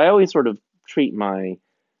project, because I always sort of treat my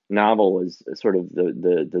novel as sort of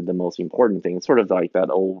the most important thing. It's sort of like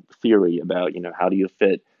that old theory about how do you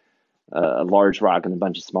fit a large rock and a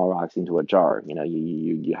bunch of small rocks into a jar.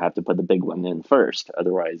 You have to put the big one in first,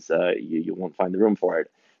 otherwise you won't find the room for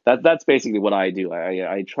it. That's basically what I do.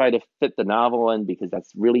 I try to fit the novel in because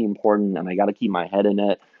that's really important, and I got to keep my head in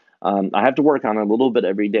it. I have to work on it a little bit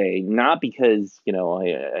every day, not because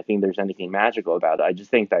I think there's anything magical about it. I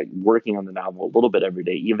just think that working on the novel a little bit every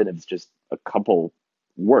day, even if it's just a couple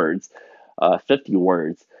words, 50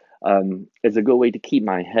 words, is a good way to keep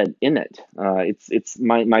my head in it. It's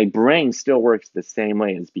my brain still works the same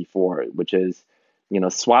way as before, which is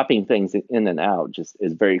swapping things in and out just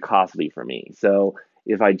is very costly for me. So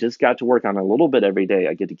if I just got to work on a little bit every day,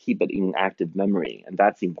 I get to keep it in active memory, and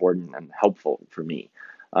that's important and helpful for me.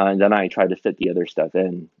 And then I try to fit the other stuff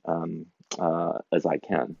in as I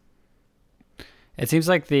can. It seems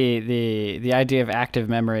like the idea of active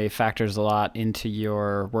memory factors a lot into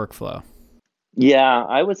your workflow. Yeah,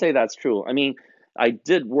 I would say that's true. I mean, I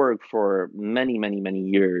did work for many, many, many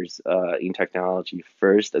years in technology,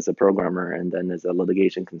 first as a programmer and then as a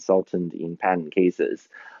litigation consultant in patent cases,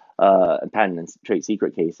 patent and trade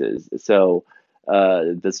secret cases. So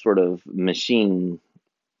this sort of machine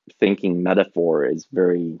thinking metaphor is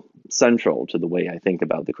very central to the way I think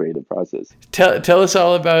about the creative process. Tell us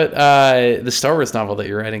all about the Star Wars novel that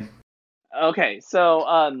you're writing. Okay, so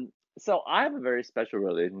I have a very special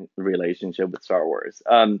relationship with Star Wars.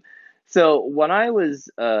 So when I was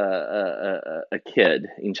a kid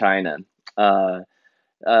in China, I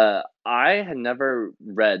had never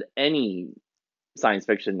read any science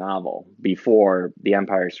fiction novel before The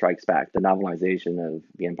Empire Strikes Back, the novelization of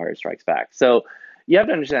The Empire Strikes Back. So you have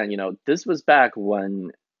to understand, this was back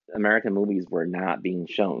when American movies were not being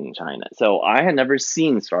shown in China. So I had never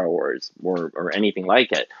seen Star Wars or anything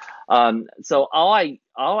like it. So all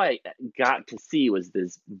I got to see was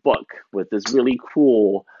this book with this really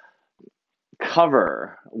cool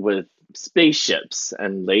cover with spaceships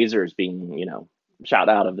and lasers being, shot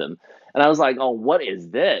out of them. And I was like, oh, what is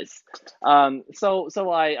this?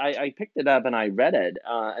 So I picked it up and I read it.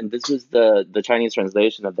 And this was the Chinese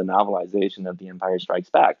translation of the novelization of The Empire Strikes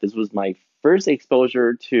Back. This was my first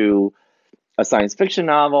exposure to a science fiction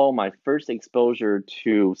novel, my first exposure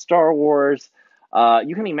to Star Wars.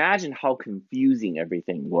 You can imagine how confusing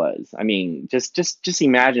everything was. I mean, just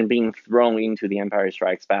imagine being thrown into The Empire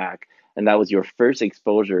Strikes Back, and that was your first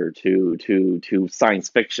exposure to science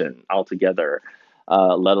fiction altogether,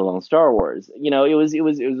 let alone Star Wars. It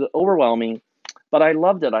was overwhelming, but I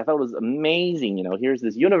loved it. I thought it was amazing. Here's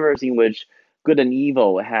this universe in which good and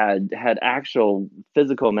evil had actual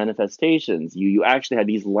physical manifestations. You actually had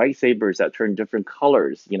these lightsabers that turned different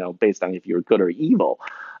colors, based on if you were good or evil.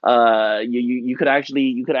 You could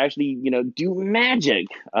actually do magic,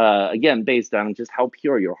 again, based on just how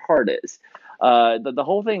pure your heart is. The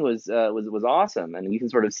whole thing was awesome, and you can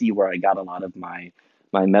sort of see where I got a lot of my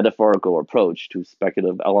metaphorical approach to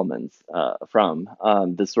speculative elements from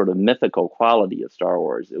this sort of mythical quality of Star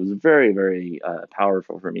Wars. It was very, very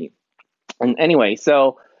powerful for me. And anyway,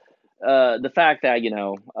 so the fact that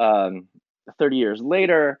 30 years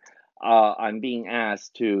later, I'm being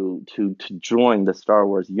asked to join the Star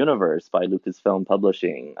Wars universe by Lucasfilm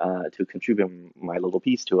Publishing to contribute my little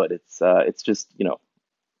piece to it. It's just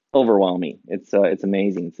overwhelming. It's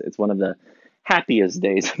amazing. It's one of the happiest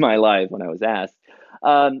days of my life when I was asked.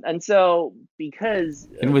 And so because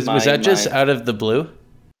And was that just out of the blue?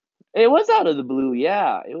 it was out of the blue,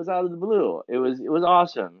 yeah. It was out of the blue. It was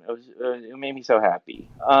awesome. It made me so happy.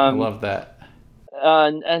 I love that.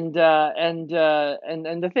 And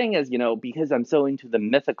the thing is, because I'm so into the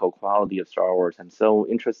mythical quality of Star Wars, I'm so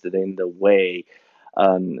interested in the way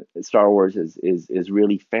Star Wars is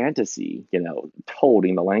really fantasy, told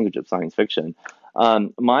in the language of science fiction.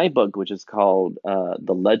 My book, which is called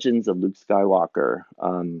The Legends of Luke Skywalker,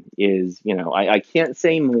 is, I can't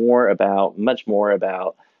say much more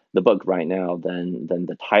about the book right now than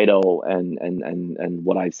the title and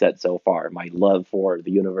what I've said so far. My love for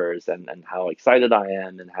the universe and how excited I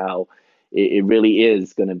am, and how it really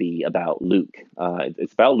is going to be about Luke.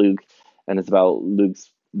 It's about Luke, and it's about Luke's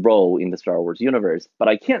role in the Star Wars universe. But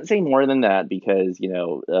I can't say more than that because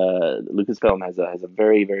Lucasfilm has a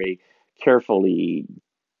very, very carefully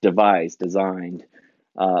designed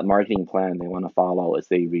marketing plan they want to follow as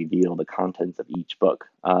they reveal the contents of each book.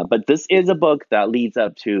 But this is a book that leads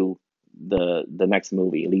up to the next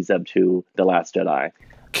movie, leads up to The Last Jedi.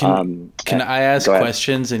 Can I ask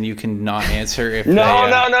questions and you can not answer if no.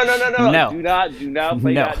 No. Do not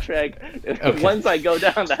play that trick. Okay. Once I go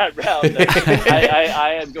down that route,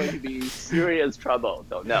 I am going to be in serious trouble.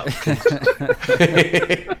 So no.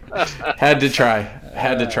 Had to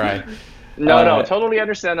try. No, totally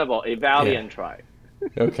understandable. A valiant try.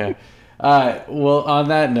 Okay. Well, on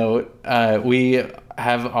that note, we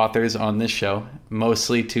have authors on this show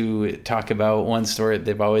mostly to talk about one story that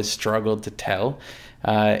they've always struggled to tell.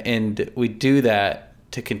 And we do that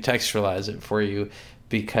to contextualize it for you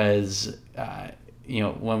because,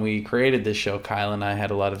 when we created this show, Kyle and I had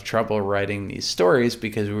a lot of trouble writing these stories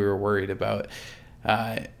because we were worried about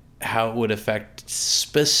how it would affect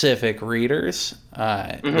specific readers,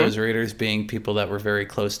 those readers being people that were very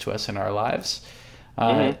close to us in our lives.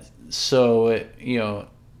 So,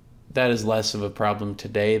 that is less of a problem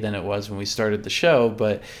today than it was when we started the show,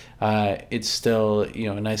 but it's still,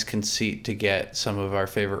 a nice conceit to get some of our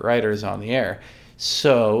favorite writers on the air.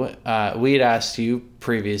 So we had asked you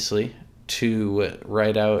previously to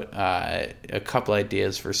write out a couple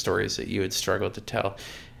ideas for stories that you had struggled to tell.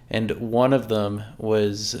 And one of them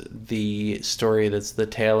was the story that's the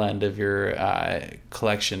tail end of your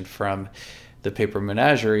collection from the Paper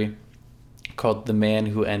Menagerie called The Man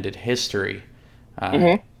Who Ended History.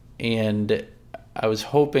 And I was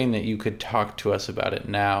hoping that you could talk to us about it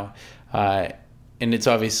now. And it's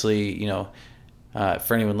obviously,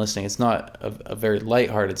 for anyone listening, it's not a very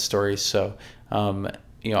lighthearted story. So,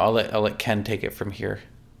 I'll let Ken take it from here.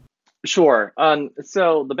 Sure.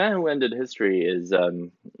 So The Man Who Ended History is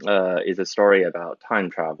a story about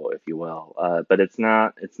time travel, if you will. But it's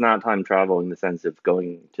not time travel in the sense of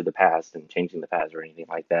going to the past and changing the past or anything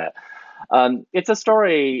like that. It's a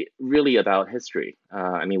story really about history.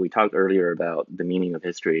 We talked earlier about the meaning of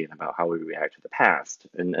history and about how we react to the past,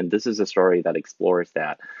 and this is a story that explores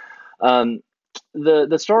that.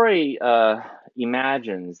 The story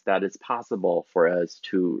imagines that it's possible for us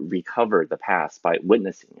to recover the past by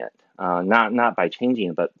witnessing it, not by changing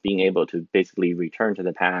it, but being able to basically return to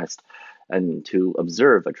the past and to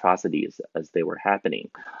observe atrocities as they were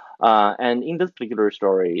happening. And in this particular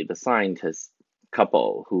story, the scientists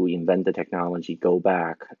couple who invent the technology go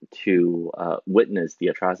back to witness the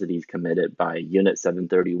atrocities committed by Unit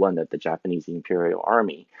 731 of the Japanese Imperial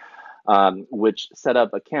Army, which set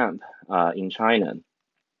up a camp in China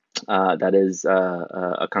that is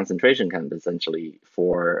a concentration camp, essentially,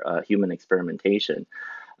 for human experimentation.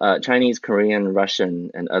 Chinese, Korean,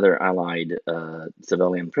 Russian, and other allied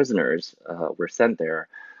civilian prisoners were sent there,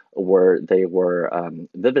 where they were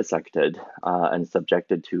vivisected and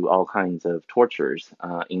subjected to all kinds of tortures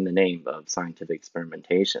in the name of scientific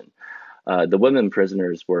experimentation. The women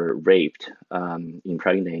prisoners were raped,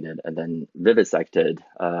 impregnated, and then vivisected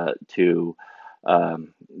to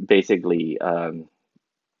basically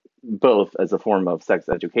both as a form of sex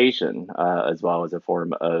education as well as a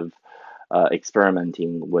form of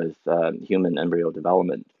experimenting with human embryo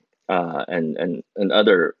development and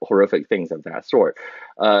other horrific things of that sort.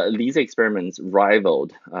 These experiments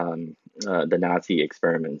rivaled the Nazi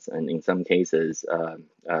experiments, and in some cases,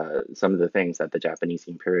 some of the things that the Japanese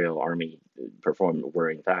Imperial Army performed were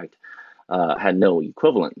in fact had no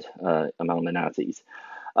equivalent among the Nazis.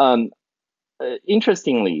 Um,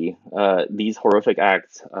 Interestingly, these horrific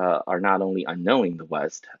acts are not only unknown in the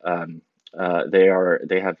West.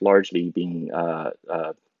 They have largely been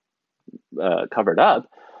covered up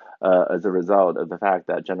as a result of the fact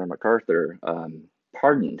that General MacArthur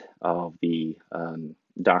pardoned all of the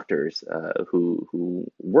doctors who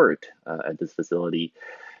worked at this facility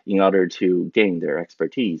in order to gain their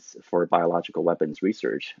expertise for biological weapons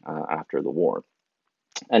research after the war.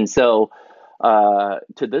 And so,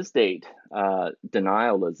 to this date,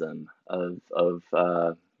 denialism of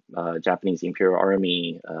Japanese Imperial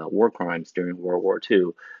Army war crimes during World War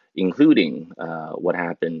II, including what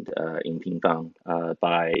happened in Pingfang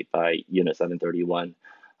by Unit 731,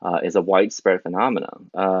 is a widespread phenomenon.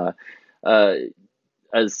 Uh,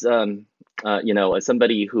 as as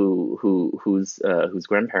somebody whose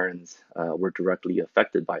grandparents were directly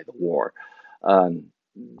affected by the war, um,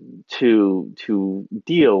 to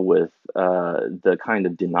deal with the kind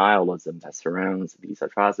of denialism that surrounds these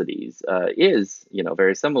atrocities is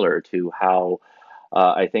very similar to how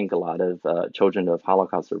I think a lot of children of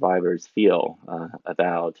Holocaust survivors feel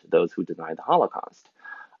about those who deny the Holocaust.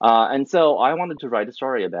 And so I wanted to write a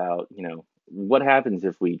story about what happens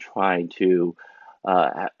if we try to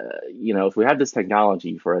if we had this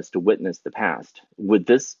technology for us to witness the past, would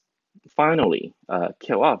this finally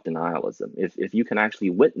kill off denialism? If you can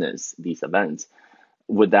actually witness these events,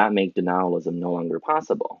 would that make denialism no longer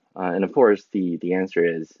possible? And of course, the answer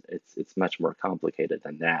is it's much more complicated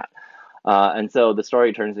than that. And so the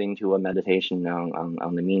story turns into a meditation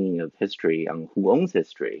on the meaning of history, on who owns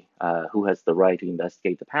history, who has the right to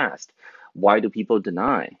investigate the past, why do people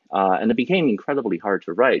deny? And it became incredibly hard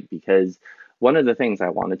to write because one of the things I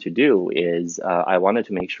wanted to do is I wanted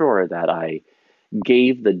to make sure that I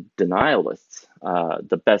gave the denialists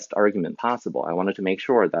the best argument possible. I wanted to make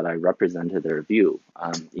sure that I represented their view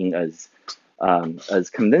in as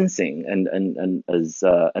convincing and as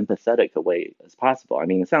empathetic a way as possible. I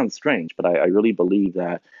mean, it sounds strange, but I really believe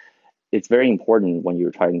that it's very important when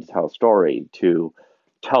you're trying to tell a story to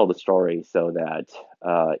tell the story so that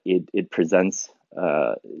it presents,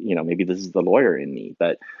 maybe this is the lawyer in me,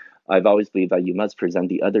 but I've always believed that you must present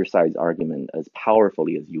the other side's argument as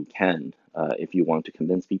powerfully as you can if you want to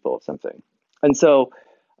convince people of something. And so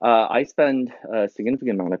I spend a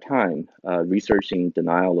significant amount of time researching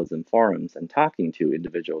denialism forums and talking to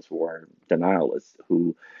individuals who are denialists,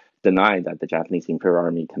 who deny that the Japanese Imperial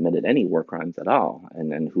Army committed any war crimes at all,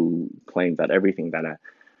 and who claim that everything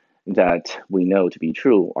that we know to be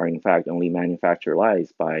true are in fact only manufactured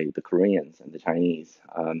lies by the Koreans and the Chinese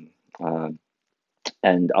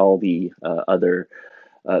and all the other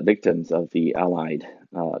victims of the Allied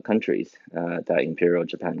countries that Imperial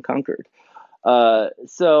Japan conquered.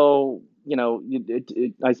 So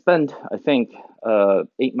I spent, I think,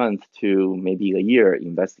 8 months to maybe a year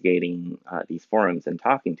investigating these forums and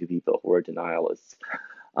talking to people who are denialists.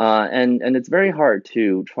 And it's very hard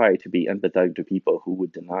to try to be empathetic to people who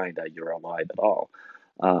would deny that you're alive at all,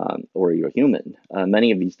 or you're human.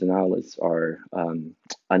 Many of these denialists are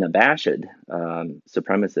unabashed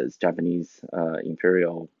supremacists, Japanese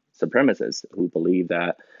imperial supremacists who believe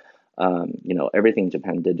that everything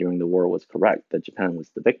Japan did during the war was correct, that Japan was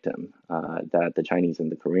the victim, that the Chinese and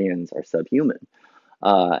the Koreans are subhuman.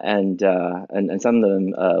 And some of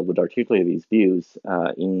them would articulate these views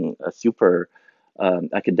in a super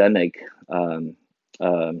academic,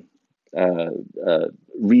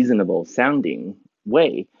 reasonable sounding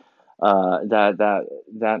way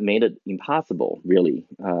that made it impossible, really,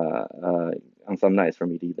 on some nights for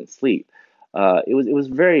me to even sleep. It was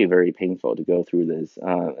very, very painful to go through this,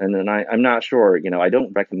 and then I'm not sure. I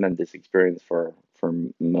don't recommend this experience for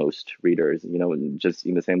most readers. Just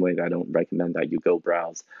in the same way that I don't recommend that you go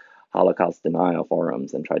browse Holocaust denial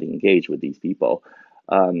forums and try to engage with these people.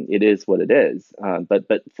 It is what it is. But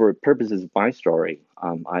for purposes of my story,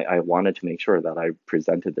 I wanted to make sure that I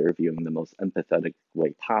presented their view in the most empathetic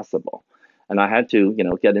way possible, and I had to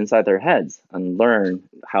get inside their heads and learn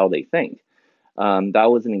how they think.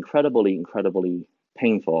 That was an incredibly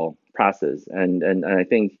painful process, and I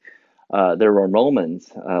think there were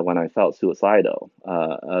moments when I felt suicidal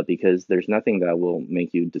because there's nothing that will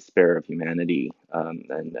make you despair of humanity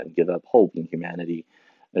and give up hope in humanity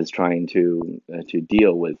is trying to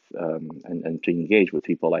deal with and to engage with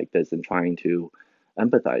people like this and trying to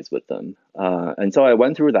empathize with them. And so I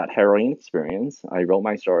went through that harrowing experience. I wrote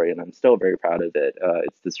my story, and I'm still very proud of it.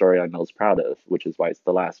 It's the story I'm most proud of, which is why it's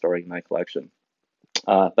the last story in my collection.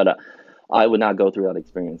 But I would not go through that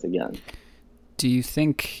experience again. Do you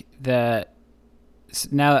think that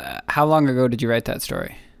now? How long ago did you write that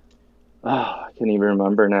story? I can't even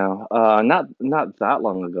remember now. Not that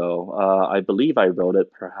long ago. I believe I wrote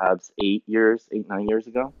it perhaps 9 years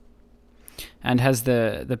ago. And has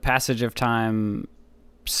the passage of time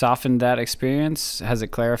softened that experience? Has it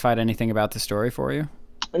clarified anything about the story for you?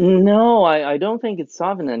 No, I don't think it's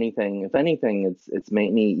softened anything. If anything, it's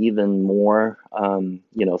made me even more,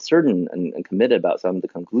 certain and committed about some of the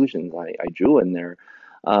conclusions I drew in there.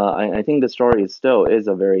 I think the story still is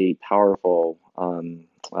a very powerful and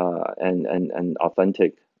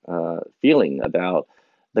authentic feeling about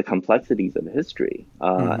the complexities of history.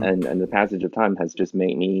 And the passage of time has just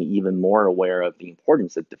made me even more aware of the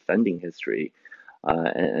importance of defending history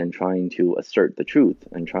and trying to assert the truth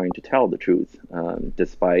and trying to tell the truth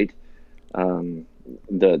despite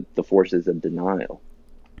the forces of denial.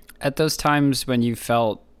 At those times when you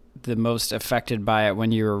felt the most affected by it,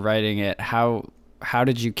 when you were writing it, how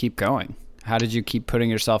did you keep going? How did you keep putting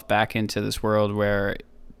yourself back into this world where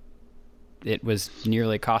it was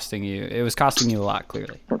nearly costing you? It was costing you a lot,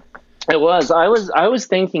 clearly. It was. I was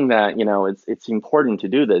thinking that, it's important to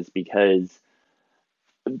do this because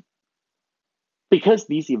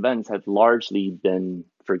these events have largely been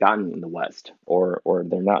forgotten in the West, or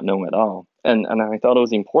they're not known at all. And I thought it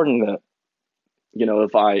was important that,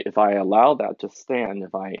 if I allow that to stand,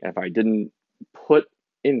 if I didn't put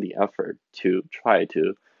in the effort to try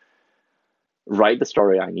to write the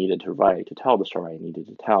story I needed to write, to tell the story I needed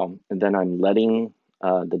to tell, and then I'm letting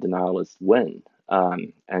the denialists win,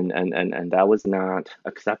 and that was not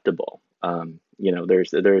acceptable.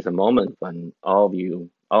 There's a moment when all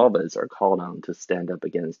of us are called on to stand up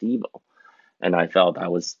against evil, and I felt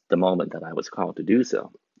that was the moment that I was called to do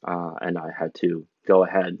so, and I had to go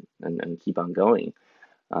ahead and keep on going.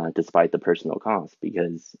 Despite the personal cost,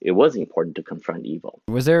 because it was important to confront evil.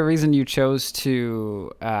 Was there a reason you chose to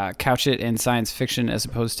couch it in science fiction as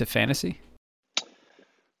opposed to fantasy?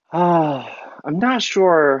 I'm not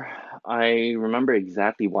sure I remember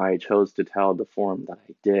exactly why I chose to tell the form that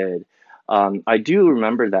I did. I do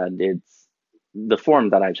remember that it's the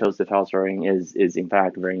form that I chose to tell story is in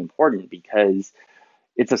fact very important because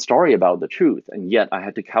it's a story about the truth, and yet I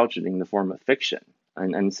had to couch it in the form of fiction.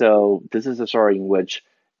 And so this is a story in which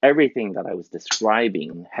everything that I was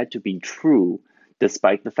describing had to be true,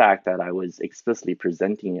 despite the fact that I was explicitly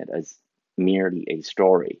presenting it as merely a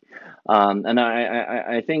story. And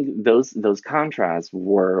I think those contrasts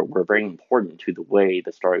were very important to the way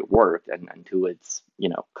the story worked and to its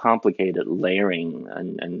complicated layering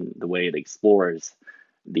and the way it explores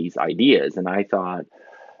these ideas. And I thought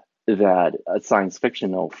that a science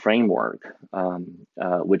fictional framework,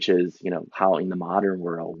 which is how in the modern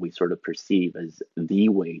world we sort of perceive as the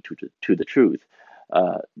way to the truth,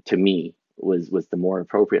 to me was the more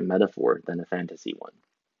appropriate metaphor than a fantasy one.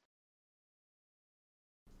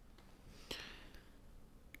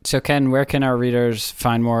 So Ken, where can our readers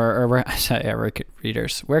find more, where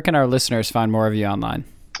can our listeners find more of you online?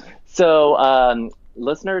 So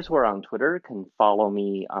listeners who are on Twitter can follow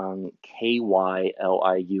me on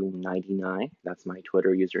KYLIU99. That's my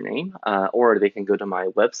Twitter username. Or they can go to my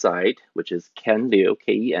website, which is KenLiu,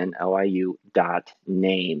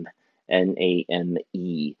 KenLiu.name,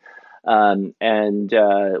 NAME. And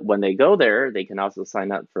when they go there, they can also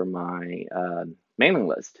sign up for my mailing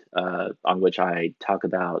list, on which I talk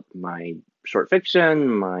about my short fiction,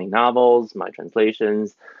 my novels, my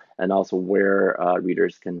translations, and also where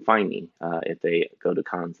readers can find me if they go to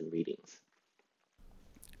cons and readings.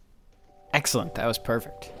 Excellent. That was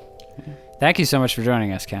perfect. Thank you so much for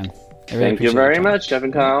joining us, Ken. Thank you very much, Jeff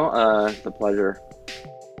and Kyle. It's a pleasure.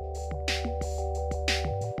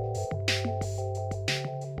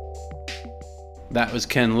 That was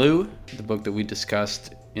Ken Liu. The book that we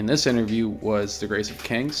discussed in this interview was The Grace of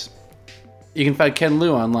Kings. You can find Ken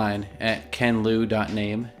Liu online at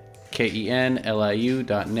kenliu.name,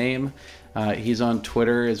 KenLiu.name. He's on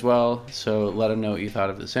Twitter as well, so let him know what you thought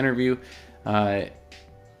of this interview.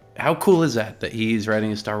 How cool is that he's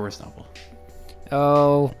writing a Star Wars novel?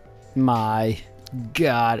 Oh my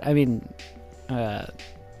God. I mean,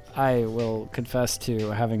 I will confess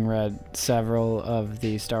to having read several of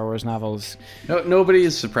the Star Wars novels. Nobody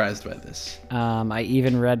is surprised by this. I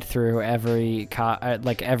even read through every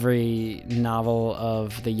novel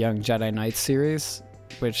of the Young Jedi Knights series,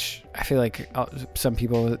 which I feel like some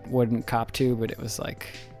people wouldn't cop to, but it was like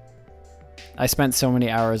I spent so many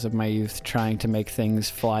hours of my youth trying to make things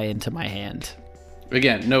fly into my hand.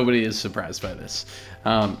 Again, nobody is surprised by this.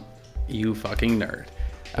 You fucking nerd.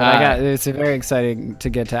 But it's very exciting to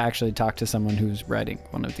get to actually talk to someone who's writing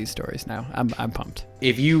one of these stories now. I'm pumped.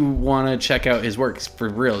 If you want to check out his works for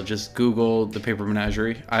real, just Google The Paper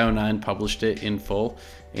Menagerie. IO9 published it in full,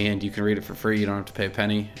 and you can read it for free. You don't have to pay a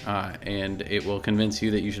penny, and it will convince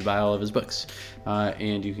you that you should buy all of his books.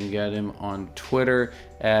 And you can get him on Twitter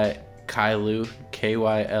at Kyliu,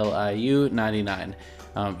 Kyliu 99.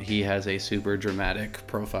 He has a super dramatic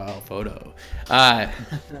profile photo.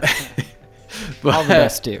 But, all the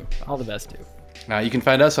best do. All the best do. You can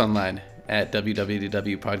find us online at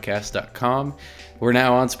www.podcast.com. We're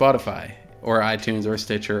now on Spotify or iTunes or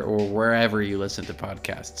Stitcher or wherever you listen to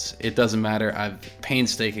podcasts. It doesn't matter. I've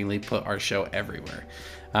painstakingly put our show everywhere.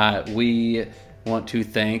 We want to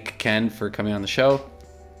thank Ken for coming on the show.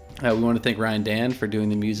 We want to thank Ryan Dan for doing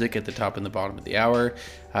the music at the top and the bottom of the hour.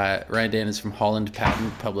 Ryan Dan is from Holland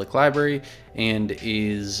Patton Public Library and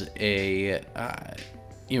is a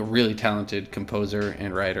really talented composer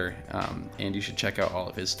and writer, and you should check out all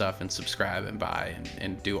of his stuff and subscribe and buy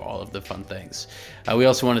and do all of the fun things. We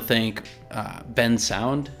also want to thank Ben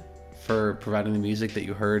Sound for providing the music that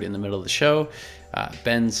you heard in the middle of the show.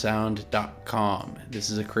 bensound.com. This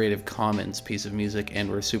is a Creative Commons piece of music, and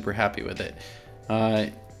we're super happy with it.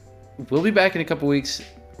 We'll be back in a couple weeks.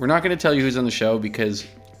 We're not going to tell you who's on the show because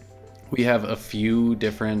we have a few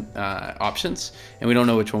different options, and we don't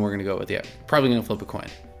know which one we're going to go with yet. Probably going to flip a coin.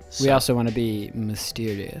 We also want to be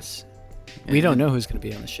mysterious. We don't know who's going to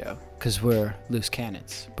be on the show because we're loose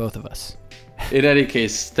cannons, both of us. In any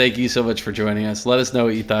case, thank you so much for joining us. Let us know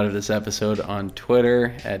what you thought of this episode on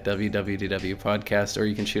Twitter at www.podcast, or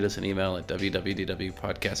you can shoot us an email at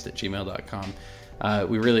www.podcast@gmail.com.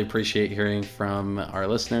 We really appreciate hearing from our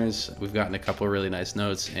listeners. We've gotten a couple of really nice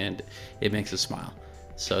notes, and it makes us smile.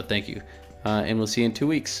 So thank you. And we'll see you in 2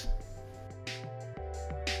 weeks.